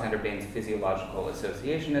Bain's physiological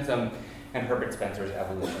associationism and Herbert Spencer's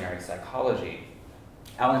evolutionary psychology.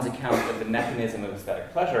 Allen's account of the mechanism of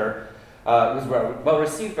aesthetic pleasure was well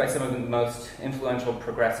received by some of the most influential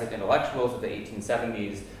progressive intellectuals of the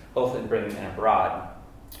 1870s, both in Britain and abroad.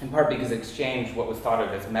 in part because it exchanged what was thought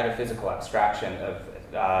of as metaphysical abstraction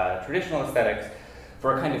of traditional aesthetics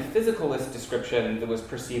for a kind of physicalist description that was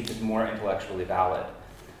perceived as more intellectually valid.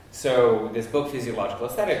 So this book, Physiological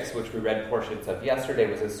Aesthetics, which we read portions of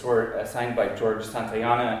yesterday, was assigned by George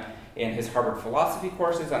Santayana in his Harvard philosophy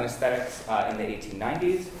courses on aesthetics in the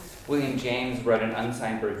 1890s. William James wrote an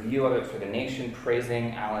unsigned review of it for The Nation,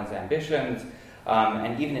 praising Allen's ambitions.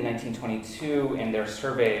 And even in 1922, in their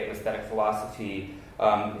survey of aesthetic philosophy,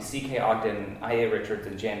 C.K. Ogden, I.A. Richards,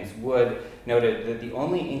 and James Wood noted that the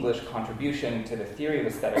only English contribution to the theory of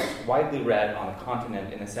aesthetics widely read on the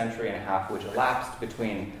continent in the century and a half which elapsed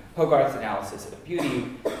between Hogarth's analysis of beauty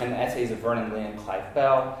and the essays of Vernon Lee and Clive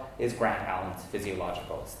Bell is Grant Allen's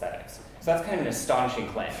Physiological Aesthetics. So that's kind of an astonishing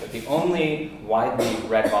claim, that the only widely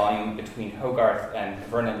read volume between Hogarth and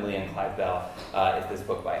Vernon Lee and Clive Bell is this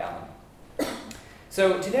book by Allen.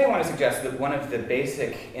 So today I want to suggest that one of the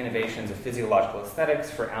basic innovations of physiological aesthetics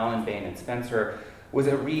for Allen, Bain, and Spencer was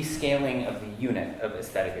a rescaling of the unit of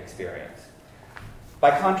aesthetic experience.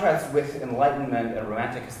 By contrast with Enlightenment and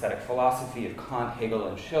Romantic aesthetic philosophy of Kant, Hegel,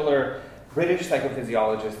 and Schiller, British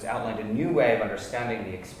psychophysiologists outlined a new way of understanding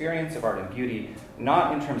the experience of art and beauty,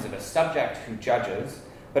 not in terms of a subject who judges,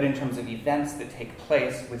 but in terms of events that take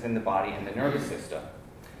place within the body and the nervous system.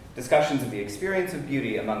 Discussions of the experience of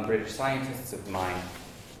beauty among British scientists of mind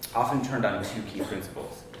often turned on two key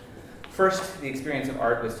principles. First, the experience of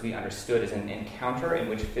art was to be understood as an encounter in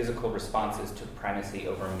which physical responses took primacy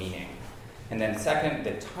over meaning. And then second,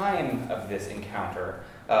 the time of this encounter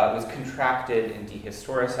was contracted and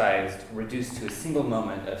dehistoricized, reduced to a single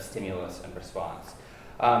moment of stimulus and response.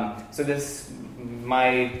 My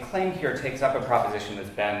claim here takes up a proposition that's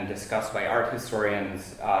been discussed by art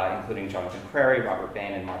historians, including Jonathan Crary, Robert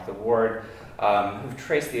Bain, and Martha Ward, who've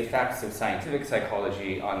traced the effects of scientific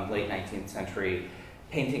psychology on late 19th century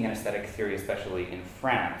painting and aesthetic theory, especially in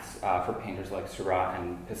France, for painters like Seurat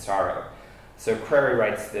and Pissarro. So Crary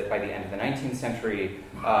writes that by the end of the 19th century,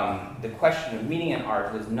 the question of meaning in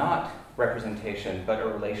art was not representation, but a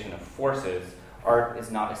relation of forces. Art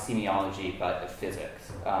is not a semiology, but a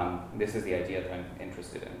physics. This is the idea that I'm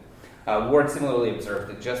interested in. Ward similarly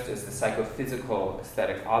observed that just as the psychophysical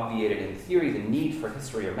aesthetic obviated in theory the need for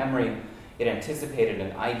history or memory, it anticipated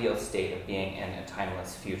an ideal state of being in a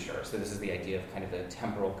timeless future. So this is the idea of kind of a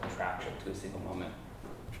temporal contraction to a single moment.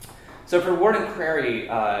 So for Ward and Crary,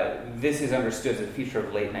 this is understood as a feature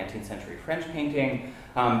of late 19th century French painting,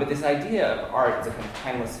 but this idea of art as a kind of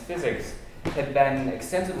timeless physics had been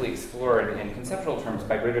extensively explored in conceptual terms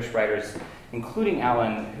by British writers, including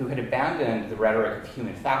Allen, who had abandoned the rhetoric of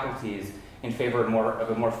human faculties in favor of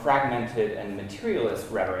a more fragmented and materialist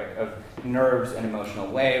rhetoric of nerves and emotional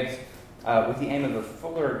waves, with the aim of a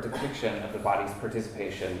fuller depiction of the body's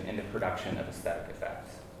participation in the production of aesthetic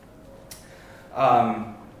effects.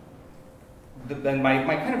 My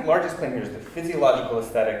kind of largest claim here is that physiological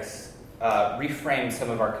aesthetics reframe some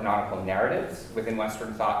of our canonical narratives within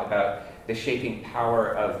Western thought about the shaping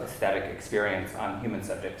power of aesthetic experience on human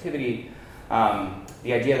subjectivity.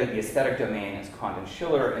 The idea that the aesthetic domain, as Kant and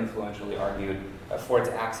Schiller influentially argued, affords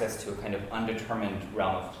access to a kind of undetermined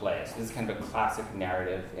realm of play. So this is kind of a classic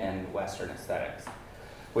narrative in Western aesthetics.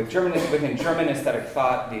 Within German aesthetic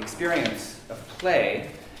thought, the experience of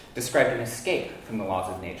play described an escape from the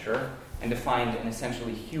laws of nature and defined an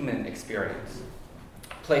essentially human experience.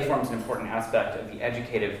 Play forms an important aspect of the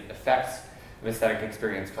educative effects of aesthetic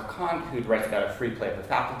experience for Kant, who writes about a free play of the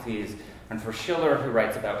faculties, and for Schiller, who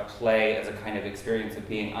writes about play as a kind of experience of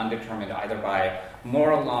being undetermined either by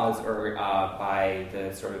moral laws or by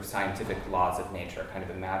the sort of scientific laws of nature, kind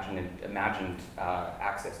of imagined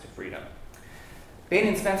access to freedom. Bain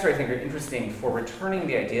and Spencer, I think, are interesting for returning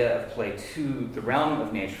the idea of play to the realm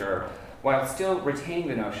of nature while still retaining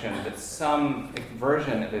the notion that some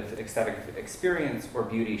version of aesthetic experience or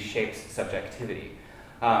beauty shapes subjectivity.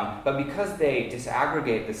 But because they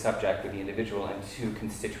disaggregate the subject or the individual into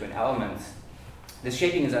constituent elements, this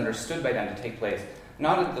shaping is understood by them to take place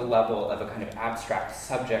not at the level of a kind of abstract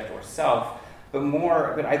subject or self,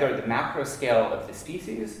 but either at the macro scale of the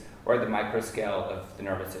species or at the micro scale of the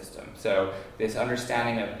nervous system. So this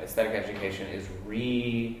understanding of aesthetic education is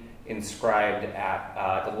re-inscribed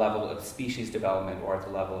at the level of species development or at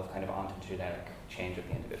the level of kind of ontogenetic change of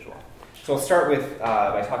the individual. So I'll start with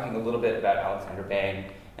by talking a little bit about Alexander Bain,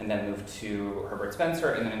 and then move to Herbert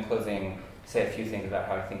Spencer, and then in closing say a few things about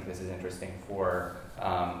how I think this is interesting for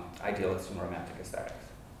idealist and romantic aesthetics.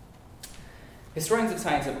 Historians of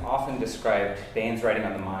science have often described Bain's writing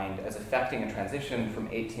on the mind as affecting a transition from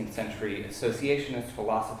 18th century associationist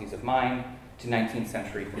philosophies of mind to 19th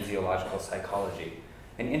century physiological psychology,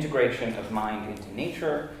 an integration of mind into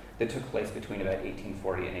nature that took place between about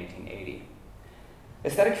 1840 and 1880.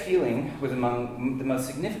 Aesthetic feeling was among the most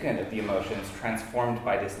significant of the emotions transformed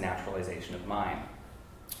by this naturalization of mind.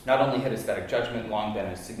 Not only had aesthetic judgment long been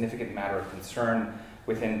a significant matter of concern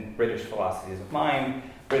within British philosophies of mind,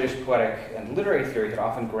 British poetic and literary theory had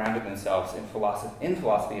often grounded themselves in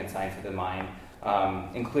philosophy and science of the mind,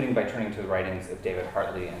 including by turning to the writings of David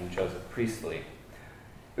Hartley and Joseph Priestley.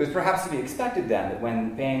 It was perhaps to be expected then that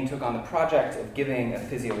when Bain took on the project of giving a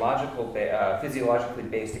physiologically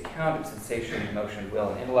based account of sensation, emotion,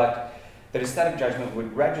 will, and intellect, that aesthetic judgment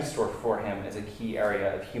would register for him as a key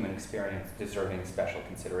area of human experience deserving special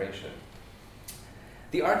consideration.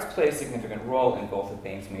 The arts play a significant role in both of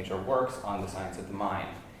Bain's major works on the science of the mind.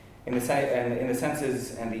 In the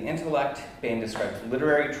senses and the intellect, Bain describes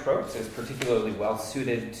literary tropes as particularly well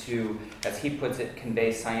suited to, as he puts it,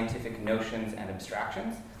 convey scientific notions and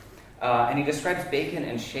abstractions. And he describes Bacon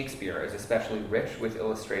and Shakespeare as especially rich with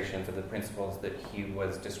illustrations of the principles that he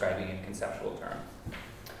was describing in conceptual terms.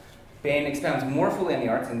 Bain expounds more fully on the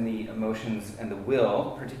arts and the emotions and the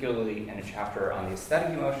will, particularly in a chapter on the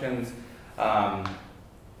aesthetic emotions,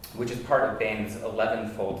 which is part of Bain's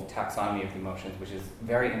 11-fold taxonomy of the emotions, which is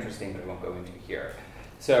very interesting, but I won't go into here.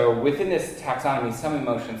 So within this taxonomy, some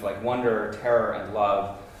emotions like wonder, terror, and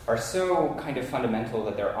love are so kind of fundamental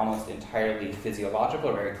that they're almost entirely physiological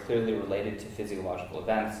or very clearly related to physiological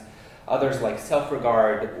events. Others, like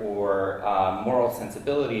self-regard or moral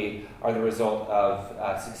sensibility, are the result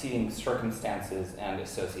of succeeding circumstances and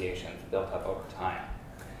associations built up over time.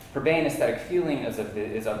 For Bain, aesthetic feeling is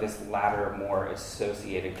of this latter, more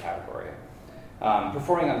associated category.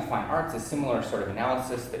 Performing on the fine arts, a similar sort of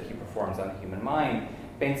analysis that he performs on the human mind,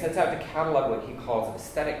 Bain sets out to catalog what he calls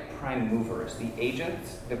aesthetic prime movers, the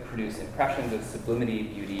agents that produce impressions of sublimity,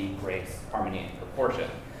 beauty, grace, harmony, and proportion.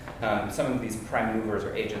 Some of these prime movers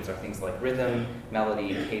or agents are things like rhythm,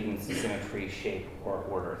 melody, cadence, symmetry, shape, or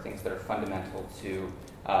order, things that are fundamental to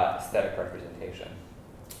aesthetic representation.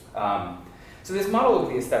 So this model of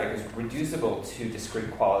the aesthetic is reducible to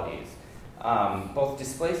discrete qualities. Both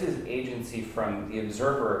displaces agency from the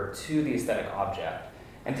observer to the aesthetic object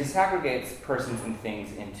and disaggregates persons and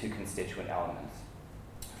things into constituent elements.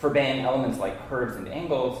 For Bain, elements like curves and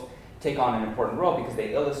angles take on an important role because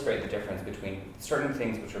they illustrate the difference between certain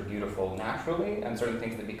things which are beautiful naturally and certain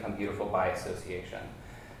things that become beautiful by association.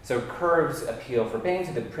 So curves appeal for Bain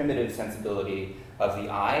to the primitive sensibility of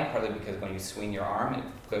the eye, partly because when you swing your arm, it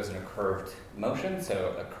goes in a curved motion,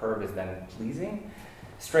 so a curve is then pleasing.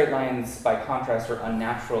 Straight lines, by contrast, are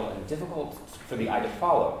unnatural and difficult for the eye to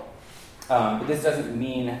follow. But this doesn't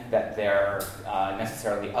mean that they're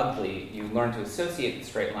necessarily ugly. You learn to associate the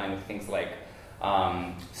straight line with things like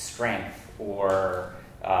strength or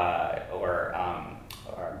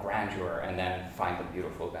grandeur, and then find them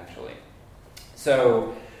beautiful eventually.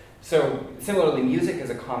 So similarly, music is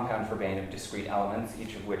a compound for Bain of discrete elements,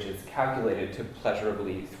 each of which is calculated to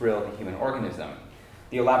pleasurably thrill the human organism.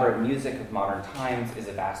 The elaborate music of modern times is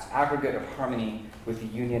a vast aggregate of harmony with the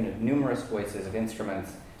union of numerous voices of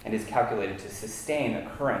instruments and is calculated to sustain a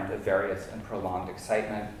current of various and prolonged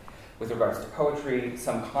excitement. With regards to poetry,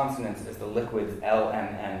 some consonants as the liquids L,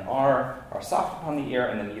 M, N, R are soft upon the ear,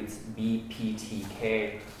 and the mutes B, P, T,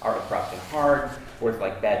 K are abrupt and hard. Words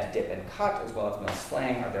like bed, dip, and cut, as well as most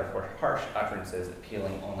slang, are therefore harsh utterances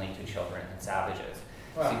appealing only to children and savages.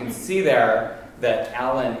 Wow. So you can see there that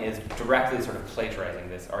Allen is directly sort of plagiarizing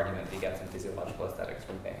this argument that he gets in physiological aesthetics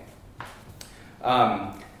from Bain.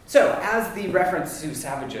 So, as the reference to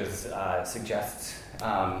savages suggests,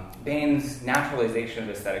 Bain's naturalization of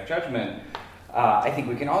aesthetic judgment, I think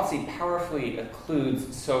we can all see powerfully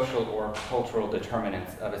occludes social or cultural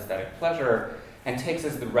determinants of aesthetic pleasure and takes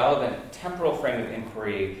as the relevant temporal frame of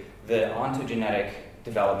inquiry the ontogenetic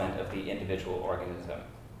development of the individual organism.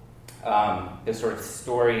 This sort of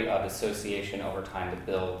story of association over time that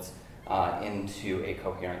builds into a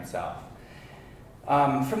coherent self.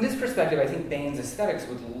 From this perspective, I think Bain's aesthetics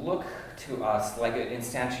would look to us like it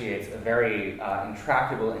instantiates a very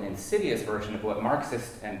intractable and insidious version of what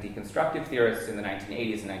Marxist and deconstructive theorists in the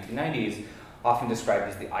 1980s and 1990s often described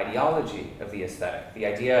as the ideology of the aesthetic, the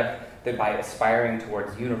idea that by aspiring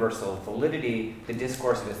towards universal validity, the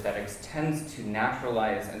discourse of aesthetics tends to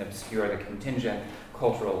naturalize and obscure the contingent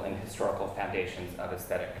cultural and historical foundations of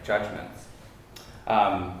aesthetic judgments.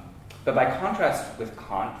 But by contrast with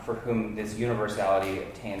Kant, for whom this universality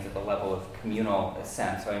obtains at the level of communal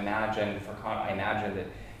assent, so I imagine that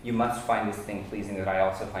you must find this thing pleasing that I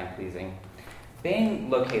also find pleasing. Bain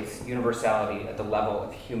locates universality at the level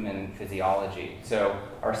of human physiology. So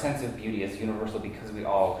our sense of beauty is universal because we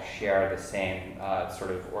all share the same sort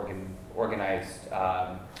of organized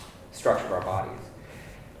structure of our bodies.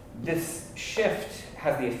 This shift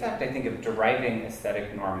has the effect, I think, of deriving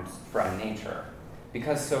aesthetic norms from nature.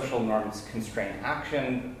 Because social norms constrain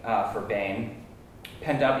action for Bain,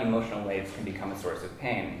 pent-up emotional waves can become a source of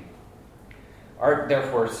pain. Art,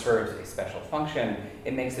 therefore, serves a special function.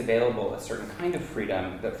 It makes available a certain kind of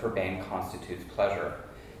freedom that for Bain constitutes pleasure.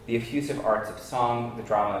 The effusive arts of song, the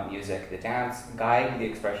drama, music, the dance guide the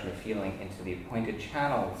expression of feeling into the appointed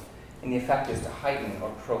channels, and the effect is to heighten or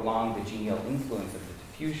prolong the genial influence of the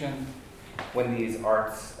diffusion. When these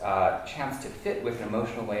arts chance to fit with an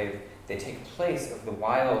emotional wave, they take place of the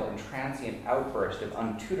wild and transient outburst of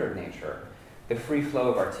untutored nature. The free flow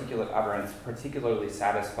of articulate utterance particularly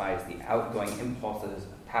satisfies the outgoing impulses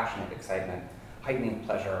of passionate excitement, heightening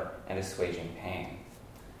pleasure and assuaging pain.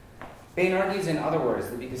 Bain argues, in other words,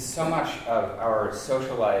 that because so much of our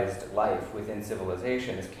socialized life within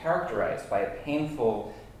civilization is characterized by a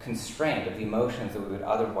painful constraint of the emotions that we would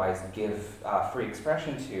otherwise give free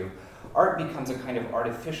expression to, art becomes a kind of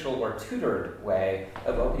artificial or tutored way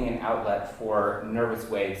of opening an outlet for nervous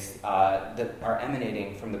waves that are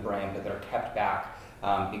emanating from the brain but that are kept back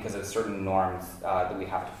because of certain norms that we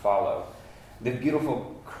have to follow. The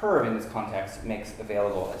beautiful curve in this context makes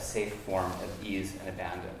available a safe form of ease and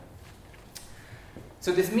abandon.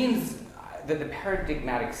 So this means that the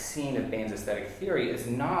paradigmatic scene of Bain's aesthetic theory is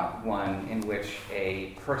not one in which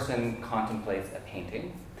a person contemplates a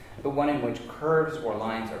painting, but one in which curves or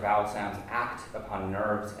lines or vowel sounds act upon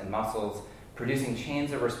nerves and muscles, producing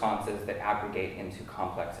chains of responses that aggregate into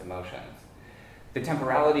complex emotions. The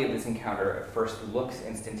temporality of this encounter at first looks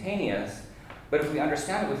instantaneous, but if we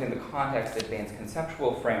understand it within the context of Bain's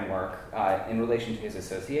conceptual framework in relation to his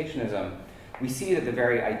associationism, we see that the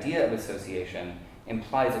very idea of association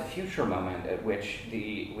implies a future moment at which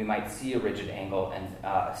we might see a rigid angle and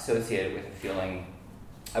associate it with a feeling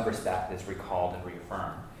of respect that's recalled and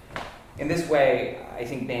reaffirmed. In this way, I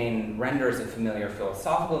think Bain renders a familiar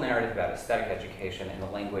philosophical narrative about aesthetic education in the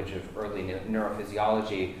language of early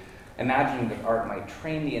neurophysiology, imagining that art might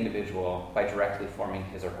train the individual by directly forming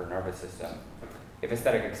his or her nervous system. If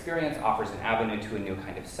aesthetic experience offers an avenue to a new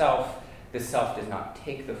kind of self, this self does not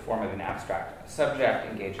take the form of an abstract subject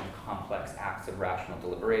engaged in complex acts of rational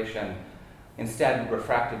deliberation. Instead,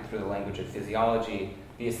 refracted through the language of physiology,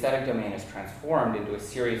 the aesthetic domain is transformed into a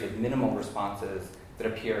series of minimal responses that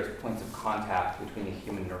appear as points of contact between the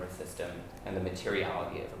human nervous system and the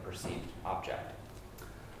materiality of a perceived object.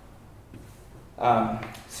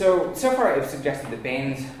 So far I've suggested that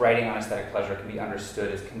Bain's writing on aesthetic pleasure can be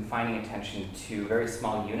understood as confining attention to very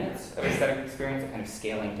small units of aesthetic experience, a kind of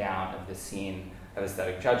scaling down of the scene of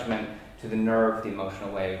aesthetic judgment to the nerve, the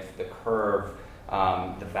emotional wave, the curve,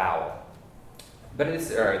 the vowel, or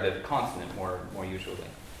the consonant more usually.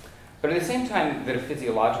 But at the same time that a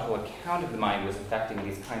physiological account of the mind was affecting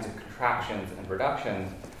these kinds of contractions and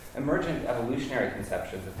reductions, emergent evolutionary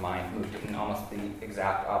conceptions of mind moved in almost the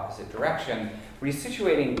exact opposite direction,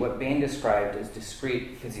 resituating what Bain described as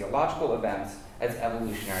discrete physiological events as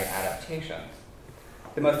evolutionary adaptations.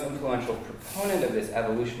 The most influential proponent of this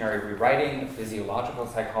evolutionary rewriting of physiological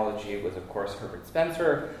psychology was, of course, Herbert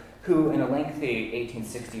Spencer, who, in a lengthy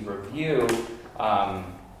 1860 review of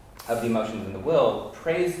The Emotions and the Will,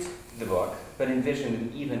 praised the book, but envisioned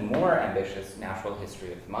an even more ambitious natural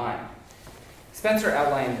history of the mind. Spencer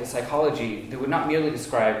outlined a psychology that would not merely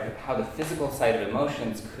describe how the physical side of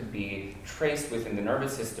emotions could be traced within the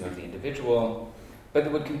nervous system of the individual, but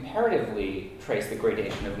that would comparatively trace the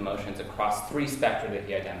gradation of emotions across three spectra that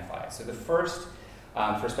he identifies. So the first,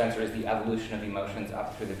 for Spencer, is the evolution of emotions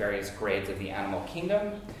up through the various grades of the animal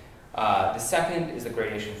kingdom. The second is the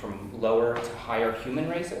gradation from lower to higher human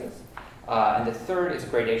races. And the third is a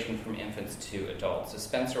gradation from infants to adults. So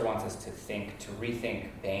Spencer wants us to rethink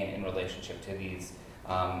Bain in relationship to these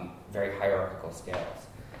very hierarchical scales.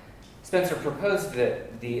 Spencer proposed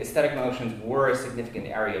that the aesthetic emotions were a significant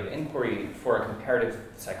area of inquiry for a comparative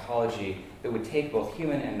psychology that would take both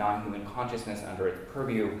human and non-human consciousness under its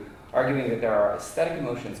purview, arguing that there are aesthetic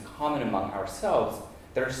emotions common among ourselves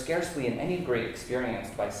that are scarcely in any degree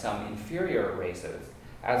experienced by some inferior races,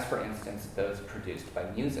 as for instance those produced by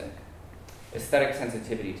music. Aesthetic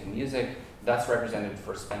sensitivity to music thus represented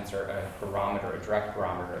for Spencer a direct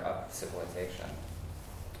barometer of civilization.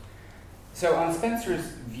 So on Spencer's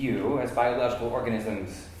view, as biological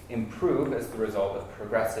organisms improve as the result of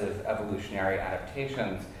progressive evolutionary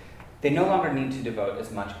adaptations, they no longer need to devote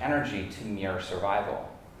as much energy to mere survival.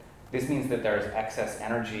 This means that there is excess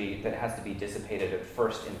energy that has to be dissipated at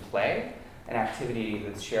first in play, an activity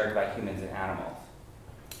that's shared by humans and animals.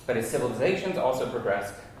 But as civilizations also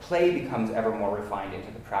progress, play becomes ever more refined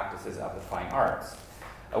into the practices of the fine arts.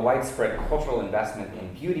 A widespread cultural investment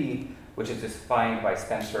in beauty which is defined by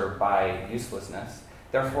Spencer by uselessness,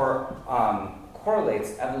 therefore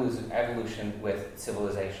correlates evolution with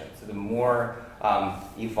civilization. So the more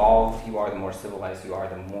evolved you are, the more civilized you are,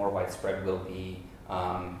 the more widespread will be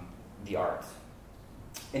the arts.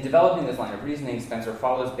 In developing this line of reasoning, Spencer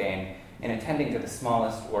follows Bain in attending to the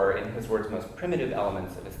smallest, or in his words, most primitive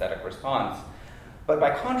elements of aesthetic response. But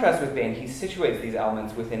by contrast with Bain, he situates these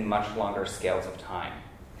elements within much longer scales of time.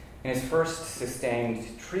 In his first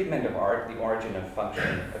sustained treatment of art, The Origin and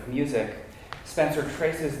Function of Music, Spencer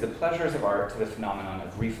traces the pleasures of art to the phenomenon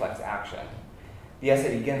of reflex action. The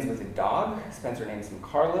essay begins with a dog, Spencer names him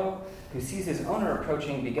Carlo, who sees his owner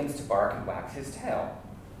approaching, begins to bark and wags his tail.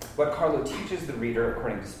 What Carlo teaches the reader,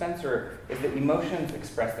 according to Spencer, is that emotions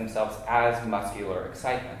express themselves as muscular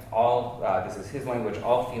excitement. This is his language,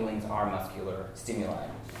 all feelings are muscular stimuli.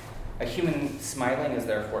 A human smiling is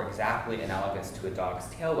therefore exactly analogous to a dog's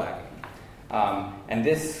tail wagging. And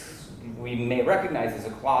this we may recognize as a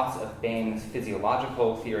gloss of Bain's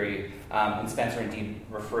physiological theory, and Spencer indeed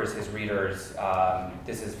refers his readers,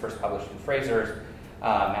 this is first published in Fraser's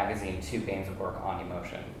magazine, to Bain's work on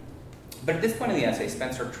emotion. But at this point in the essay,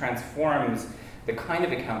 Spencer transforms the kind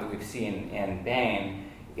of account that we've seen in Bain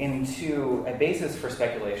into a basis for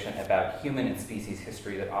speculation about human and species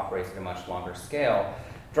history that operates at a much longer scale,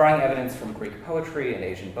 drawing evidence from Greek poetry and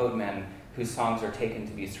Asian boatmen, whose songs are taken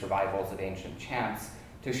to be survivals of ancient chants,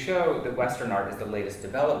 to show that Western art is the latest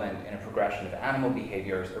development in a progression of animal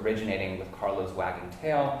behaviors originating with Carlo's wagging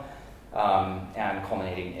tail and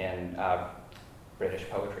culminating in British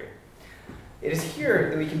poetry. It is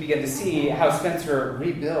here that we can begin to see how Spencer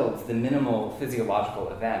rebuilds the minimal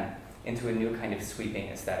physiological event into a new kind of sweeping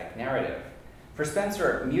aesthetic narrative. For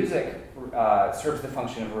Spencer, music serves the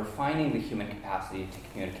function of refining the human capacity to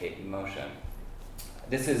communicate emotion.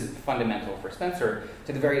 This is fundamental for Spencer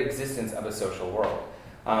to the very existence of a social world.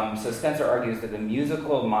 So Spencer argues that the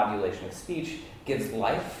musical modulation of speech gives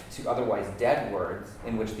life to otherwise dead words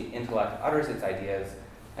in which the intellect utters its ideas,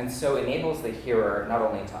 and so enables the hearer not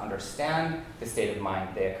only to understand the state of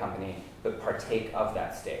mind they accompany, but partake of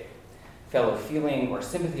that state. Fellow feeling or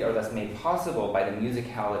sympathy are thus made possible by the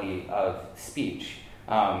musicality of speech.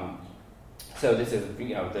 So this is,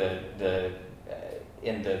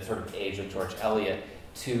 in the sort of age of George Eliot,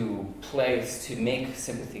 to make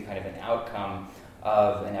sympathy kind of an outcome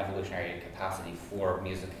of an evolutionary capacity for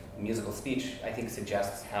musical speech, I think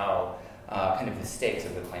suggests how kind of the stakes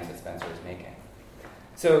of the claim that Spencer is making.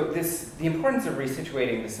 So the importance of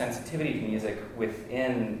resituating the sensitivity to music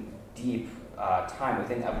within deep time,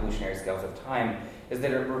 within evolutionary scales of time, is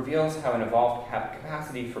that it reveals how an evolved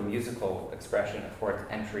capacity for musical expression affords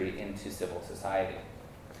entry into civil society.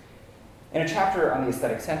 In a chapter on the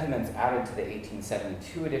aesthetic sentiments added to the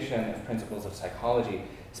 1872 edition of Principles of Psychology,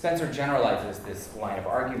 Spencer generalizes this line of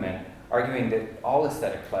argument, arguing that all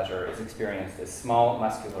aesthetic pleasure is experienced as small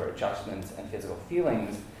muscular adjustments and physical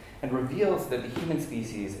feelings, and reveals that the human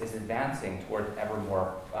species is advancing toward ever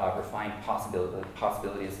more refined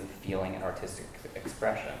possibilities of feeling and artistic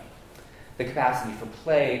expression. The capacity for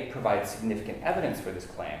play provides significant evidence for this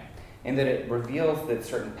claim, in that it reveals that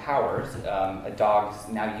certain powers, a dog's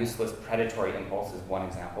now useless predatory impulse is one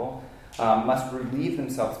example, must relieve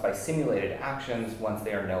themselves by simulated actions once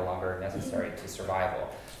they are no longer necessary to survival.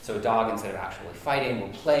 So a dog, instead of actually fighting, will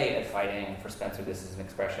play at fighting, and for Spencer this is an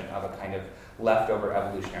expression of a kind of leftover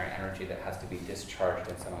evolutionary energy that has to be discharged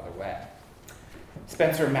in some other way.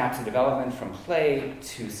 Spencer maps a development from play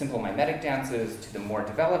to simple mimetic dances to the more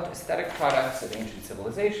developed aesthetic products of ancient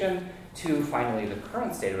civilization to, finally, the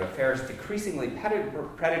current state of affairs, decreasingly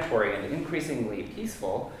predatory and increasingly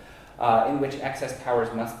peaceful, in which excess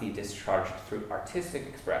powers must be discharged through artistic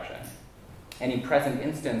expression. Any present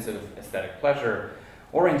instance of aesthetic pleasure,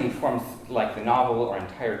 or indeed forms like the novel or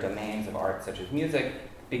entire domains of art such as music,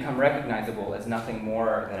 become recognizable as nothing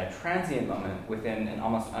more than a transient moment within an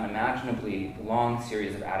almost unimaginably long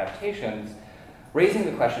series of adaptations, raising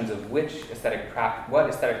the questions of what aesthetic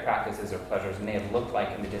practices or pleasures may have looked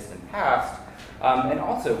like in the distant past, and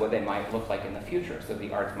also what they might look like in the future. So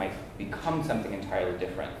the arts might become something entirely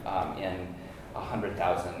different in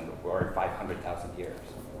 100,000 or 500,000 years.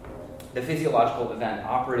 The physiological event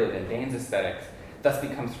operative in Bain's aesthetics thus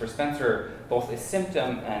becomes for Spencer both a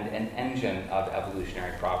symptom and an engine of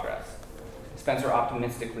evolutionary progress. Spencer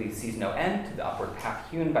optimistically sees no end to the upward path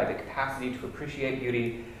hewn by the capacity to appreciate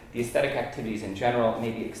beauty. The aesthetic activities in general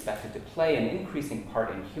may be expected to play an increasing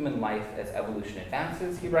part in human life as evolution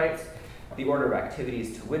advances, he writes. The order of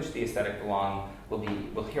activities to which the aesthetic belong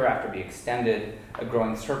will hereafter be extended. A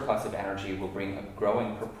growing surplus of energy will bring a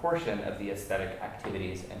growing proportion of the aesthetic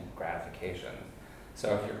activities and gratification.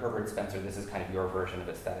 So if you're Herbert Spencer, this is kind of your version of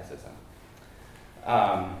aestheticism.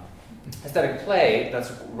 Aesthetic play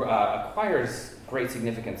thus acquires great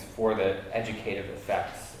significance for the educative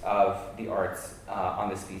effects of the arts on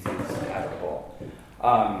the species as a whole.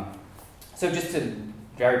 So just to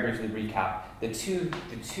very briefly recap, the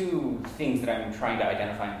two things that I'm trying to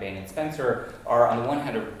identify in Bain and Spencer are, on the one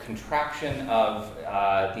hand, a contraction of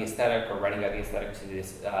the aesthetic, or writing about the aesthetic to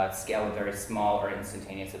this scale of very small or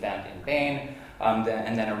instantaneous event in Bain, and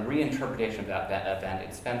then a reinterpretation of that event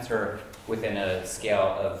in Spencer within a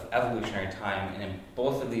scale of evolutionary time. And in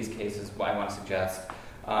both of these cases, what I want to suggest,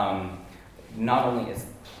 not only is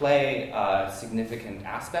play a significant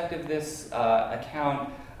aspect of this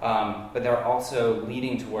account, but they're also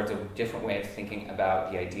leading towards a different way of thinking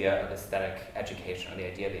about the idea of aesthetic education, or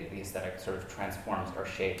the idea that the aesthetic sort of transforms or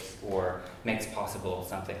shapes or makes possible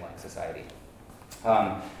something like society.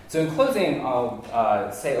 So in closing,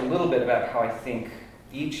 I'll say a little bit about how I think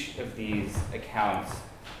each of these accounts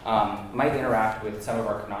might interact with some of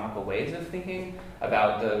our canonical ways of thinking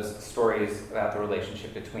about those stories about the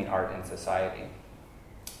relationship between art and society.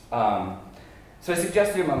 So I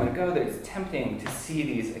suggested a moment ago that it's tempting to see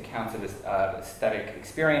these accounts of aesthetic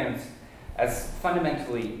experience as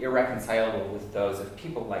fundamentally irreconcilable with those of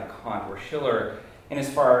people like Kant or Schiller, in as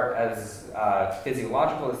far as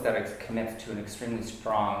physiological aesthetics commits to an extremely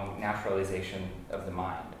strong naturalization of the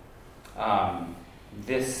mind.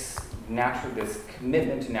 This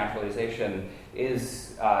commitment to naturalization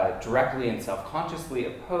is directly and self-consciously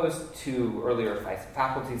opposed to earlier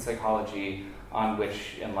faculty psychology, on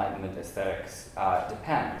which Enlightenment aesthetics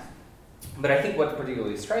depends. But I think what's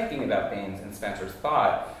particularly striking about Bain's and Spencer's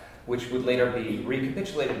thought, which would later be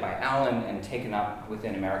recapitulated by Allen and taken up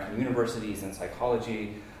within American universities and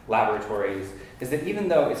psychology laboratories, is that even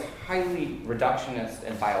though it's highly reductionist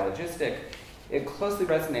and biologistic, it closely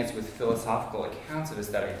resonates with philosophical accounts of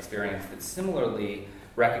aesthetic experience that similarly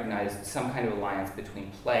recognize some kind of alliance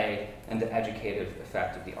between play and the educative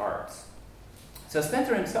effect of the arts. So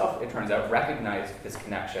Spencer himself, it turns out, recognized this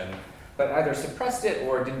connection, but either suppressed it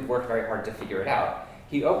or didn't work very hard to figure it out.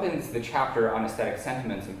 He opens the chapter on aesthetic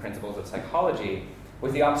sentiments and principles of psychology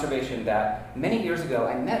with the observation that many years ago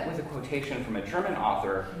I met with a quotation from a German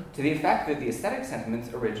author to the effect that the aesthetic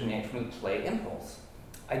sentiments originate from the play impulse.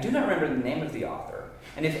 I do not remember the name of the author,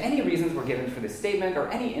 and if any reasons were given for this statement or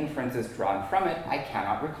any inferences drawn from it, I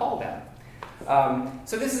cannot recall them.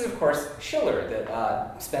 So this is, of course, Schiller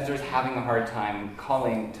that Spencer is having a hard time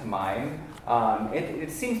calling to mind.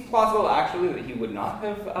 It seems plausible, actually, that he would not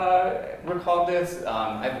have recalled this.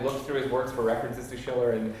 I've looked through his works for references to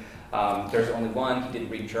Schiller, and there's only one. He didn't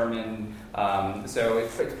read German. So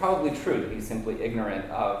it's probably true that he's simply ignorant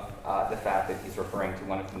of the fact that he's referring to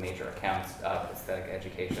one of the major accounts of aesthetic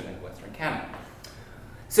education in the Western canon.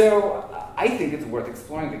 So I think it's worth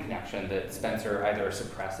exploring the connection that Spencer either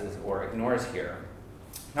suppresses or ignores here.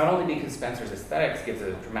 Not only because Spencer's aesthetics gives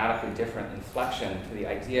a dramatically different inflection to the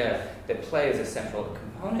idea that play is a central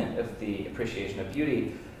component of the appreciation of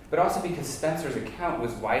beauty, but also because Spencer's account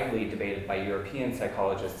was widely debated by European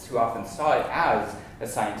psychologists who often saw it as a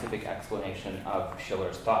scientific explanation of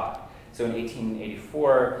Schiller's thought. So in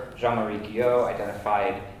 1884, Jean-Marie Guillot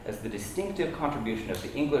identified as the distinctive contribution of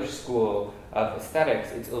the English school of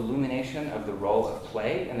aesthetics its illumination of the role of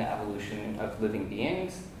play in the evolution of living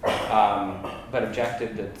beings, but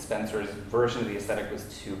objected that Spencer's version of the aesthetic was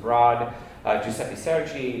too broad. Giuseppe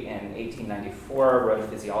Sergi in 1894 wrote a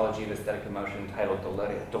physiology of aesthetic emotion titled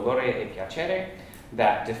Dolore e Piacere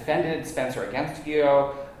that defended Spencer against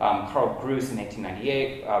Guillot. Karl Gruss in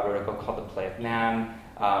 1898 wrote a book called The Play of Man,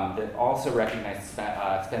 that also recognized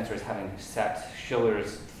Spencer as having set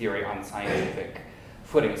Schiller's theory on scientific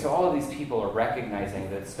footing. So all of these people are recognizing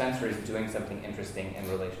that Spencer is doing something interesting in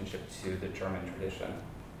relationship to the German tradition.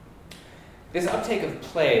 This uptake of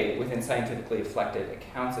play within scientifically reflected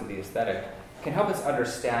accounts of the aesthetic can help us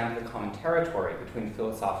understand the common territory between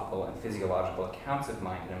philosophical and physiological accounts of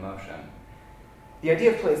mind and emotion. The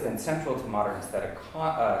idea of play is then central to modern aesthetic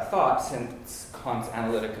thought, since Kant's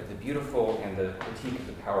analytic of the beautiful and the critique of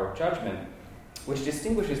the power of judgment, which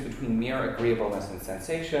distinguishes between mere agreeableness and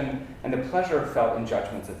sensation and the pleasure felt in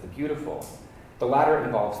judgments of the beautiful. The latter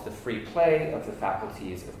involves the free play of the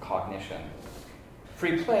faculties of cognition.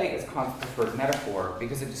 Free play is Kant's preferred metaphor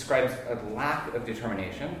because it describes a lack of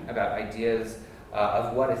determination about ideas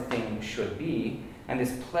of what a thing should be, and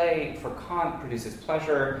this play for Kant produces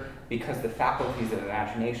pleasure because the faculties of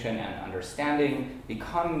imagination and understanding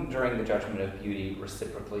become, during the judgment of beauty,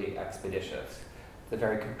 reciprocally expeditious. It's a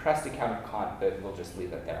very compressed account of Kant, but we'll just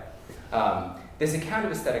leave it there. This account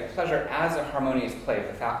of aesthetic pleasure as a harmonious play of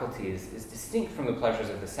the faculties is distinct from the pleasures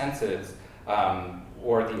of the senses,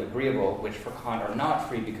 or the agreeable, which for Kant are not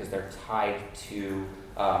free because they're tied to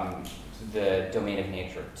the domain of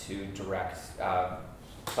nature, to direct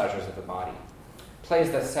pleasures of the body. Play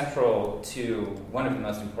is thus central to one of the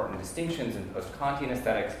most important distinctions in post-Kantian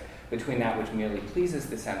aesthetics between that which merely pleases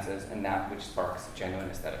the senses and that which sparks genuine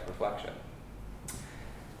aesthetic reflection.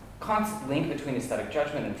 Kant's link between aesthetic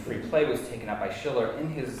judgment and free play was taken up by Schiller in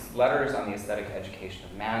his Letters on the Aesthetic Education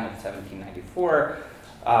of Man of 1794,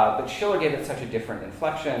 but Schiller gave it such a different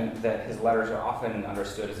inflection that his letters are often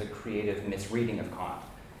understood as a creative misreading of Kant.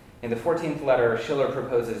 In the 14th letter, Schiller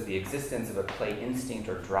proposes the existence of a play instinct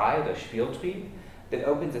or drive, a Spieltrieb, that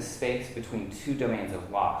opens a space between two domains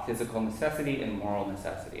of law, physical necessity and moral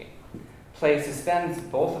necessity. Play suspends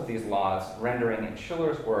both of these laws, rendering, in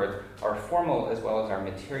Schiller's words, our formal as well as our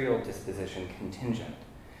material disposition contingent.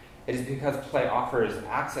 It is because play offers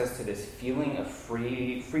access to this feeling of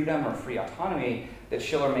freedom or free autonomy that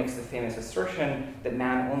Schiller makes the famous assertion that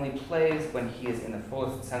man only plays when he is in the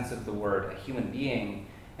fullest sense of the word a human being,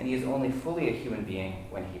 and he is only fully a human being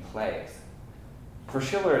when he plays. For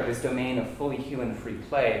Schiller, this domain of fully human free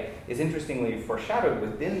play is interestingly foreshadowed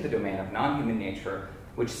within the domain of non-human nature,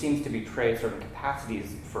 which seems to betray certain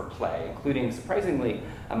capacities for play, including, surprisingly,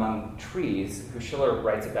 among trees, who Schiller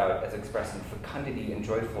writes about as expressing fecundity and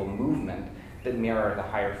joyful movement that mirror the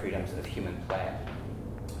higher freedoms of human play.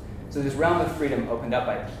 So this realm of freedom opened up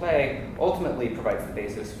by play ultimately provides the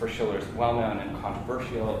basis for Schiller's well-known and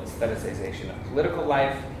controversial aestheticization of political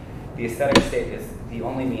life. The aesthetic state is the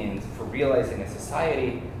only means for realizing a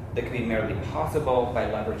society that can be merely possible by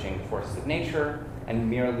leveraging the forces of nature and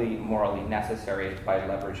merely morally necessary by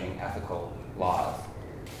leveraging ethical laws.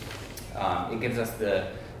 It gives us the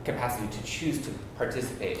capacity to choose to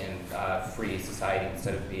participate in free society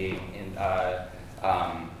instead of being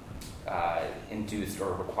induced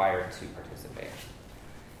or required to participate.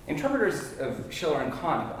 Interpreters of Schiller and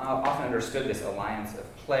Kant often understood this alliance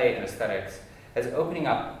of play and aesthetics as opening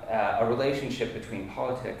up a relationship between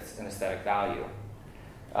politics and aesthetic value.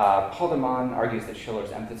 Paul de Man argues that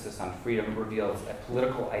Schiller's emphasis on freedom reveals a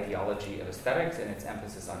political ideology of aesthetics and its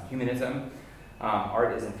emphasis on humanism.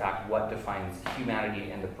 Art is, in fact, what defines humanity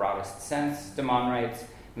in the broadest sense, de Man writes.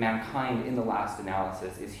 Mankind, in the last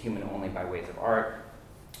analysis, is human only by ways of art.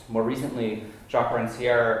 More recently, Jacques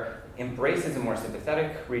Rancière embraces a more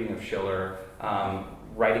sympathetic reading of Schiller,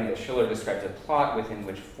 writing that Schiller describes a plot within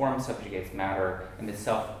which form subjugates matter, and the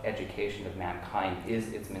self-education of mankind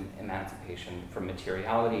is its emancipation from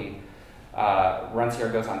materiality.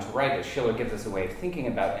 Rancière goes on to write that Schiller gives us a way of thinking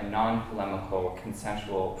about a non-polemical,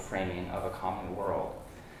 consensual framing of a common world.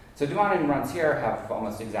 So de Man and Rancière have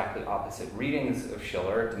almost exactly opposite readings of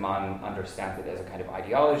Schiller. De Man understands it as a kind of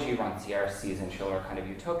ideology. Rancière sees in Schiller a kind of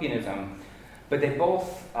utopianism. But they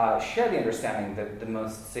both share the understanding that the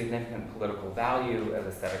most significant political value of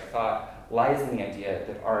aesthetic thought lies in the idea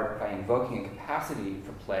that art, by invoking a capacity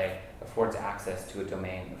for play, affords access to a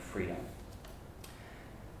domain of freedom.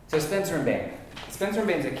 So Spencer and Bain. Spencer and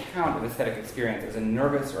Bain's account of aesthetic experience as a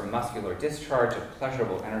nervous or muscular discharge of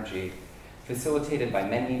pleasurable energy facilitated by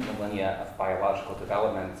many millennia of biological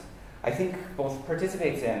development, I think both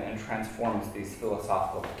participates in and transforms these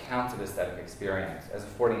philosophical accounts of aesthetic experience as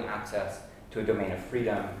affording access to a domain of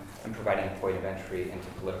freedom and providing a point of entry into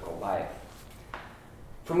political life.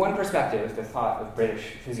 From one perspective, the thought of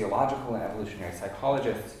British physiological and evolutionary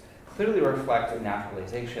psychologists clearly reflect a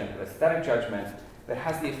naturalization of aesthetic judgment that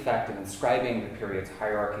has the effect of inscribing the period's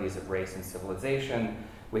hierarchies of race and civilization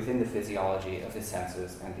within the physiology of the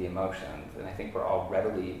senses and the emotions. And I think we're all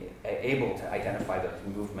readily able to identify those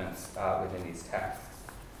movements within these texts.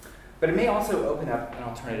 But it may also open up an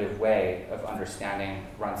alternative way of understanding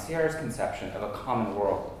Rancière's conception of a common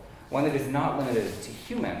world, one that is not limited to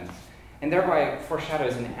humans, and thereby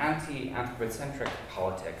foreshadows an anti-anthropocentric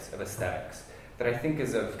politics of aesthetics that I think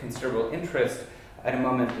is of considerable interest at a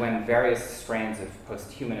moment when various strains of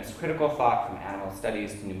post-humanist critical thought, from animal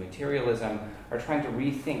studies to new materialism, are trying to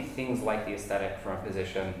rethink things like the aesthetic from a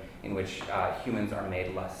position in which humans are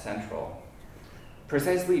made less central.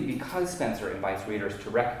 Precisely because Spencer invites readers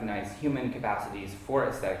to recognize human capacities for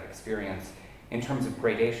aesthetic experience in terms of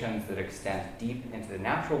gradations that extend deep into the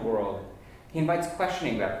natural world, he invites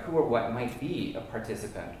questioning about who or what might be a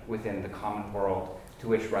participant within the common world to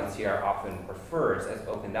which Rancière often refers as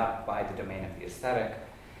opened up by the domain of the aesthetic,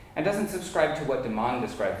 and doesn't subscribe to what de Man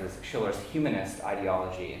describes as Schiller's humanist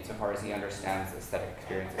ideology insofar as he understands aesthetic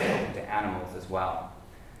experience as open to animals as well.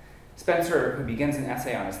 Spencer, who begins an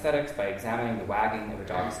essay on aesthetics by examining the wagging of a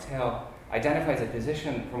dog's tail, identifies a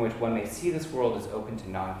position from which one may see this world as open to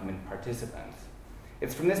non-human participants.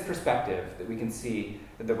 It's from this perspective that we can see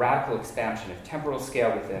that the radical expansion of temporal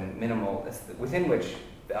scale within which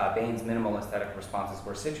Bain's minimal aesthetic responses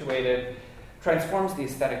were situated transforms the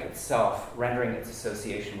aesthetic itself, rendering its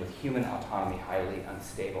association with human autonomy highly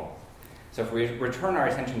unstable. So if we return our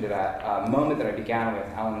attention to that moment that I began with,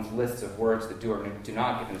 Allen's lists of words that do or do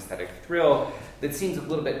not give an aesthetic thrill, that seems a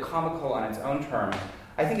little bit comical on its own terms,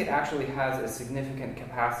 I think it actually has a significant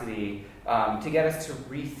capacity to get us to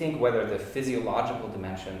rethink whether the physiological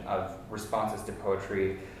dimension of responses to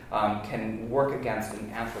poetry can work against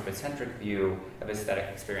an anthropocentric view of aesthetic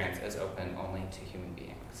experience as open only to human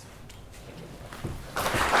beings.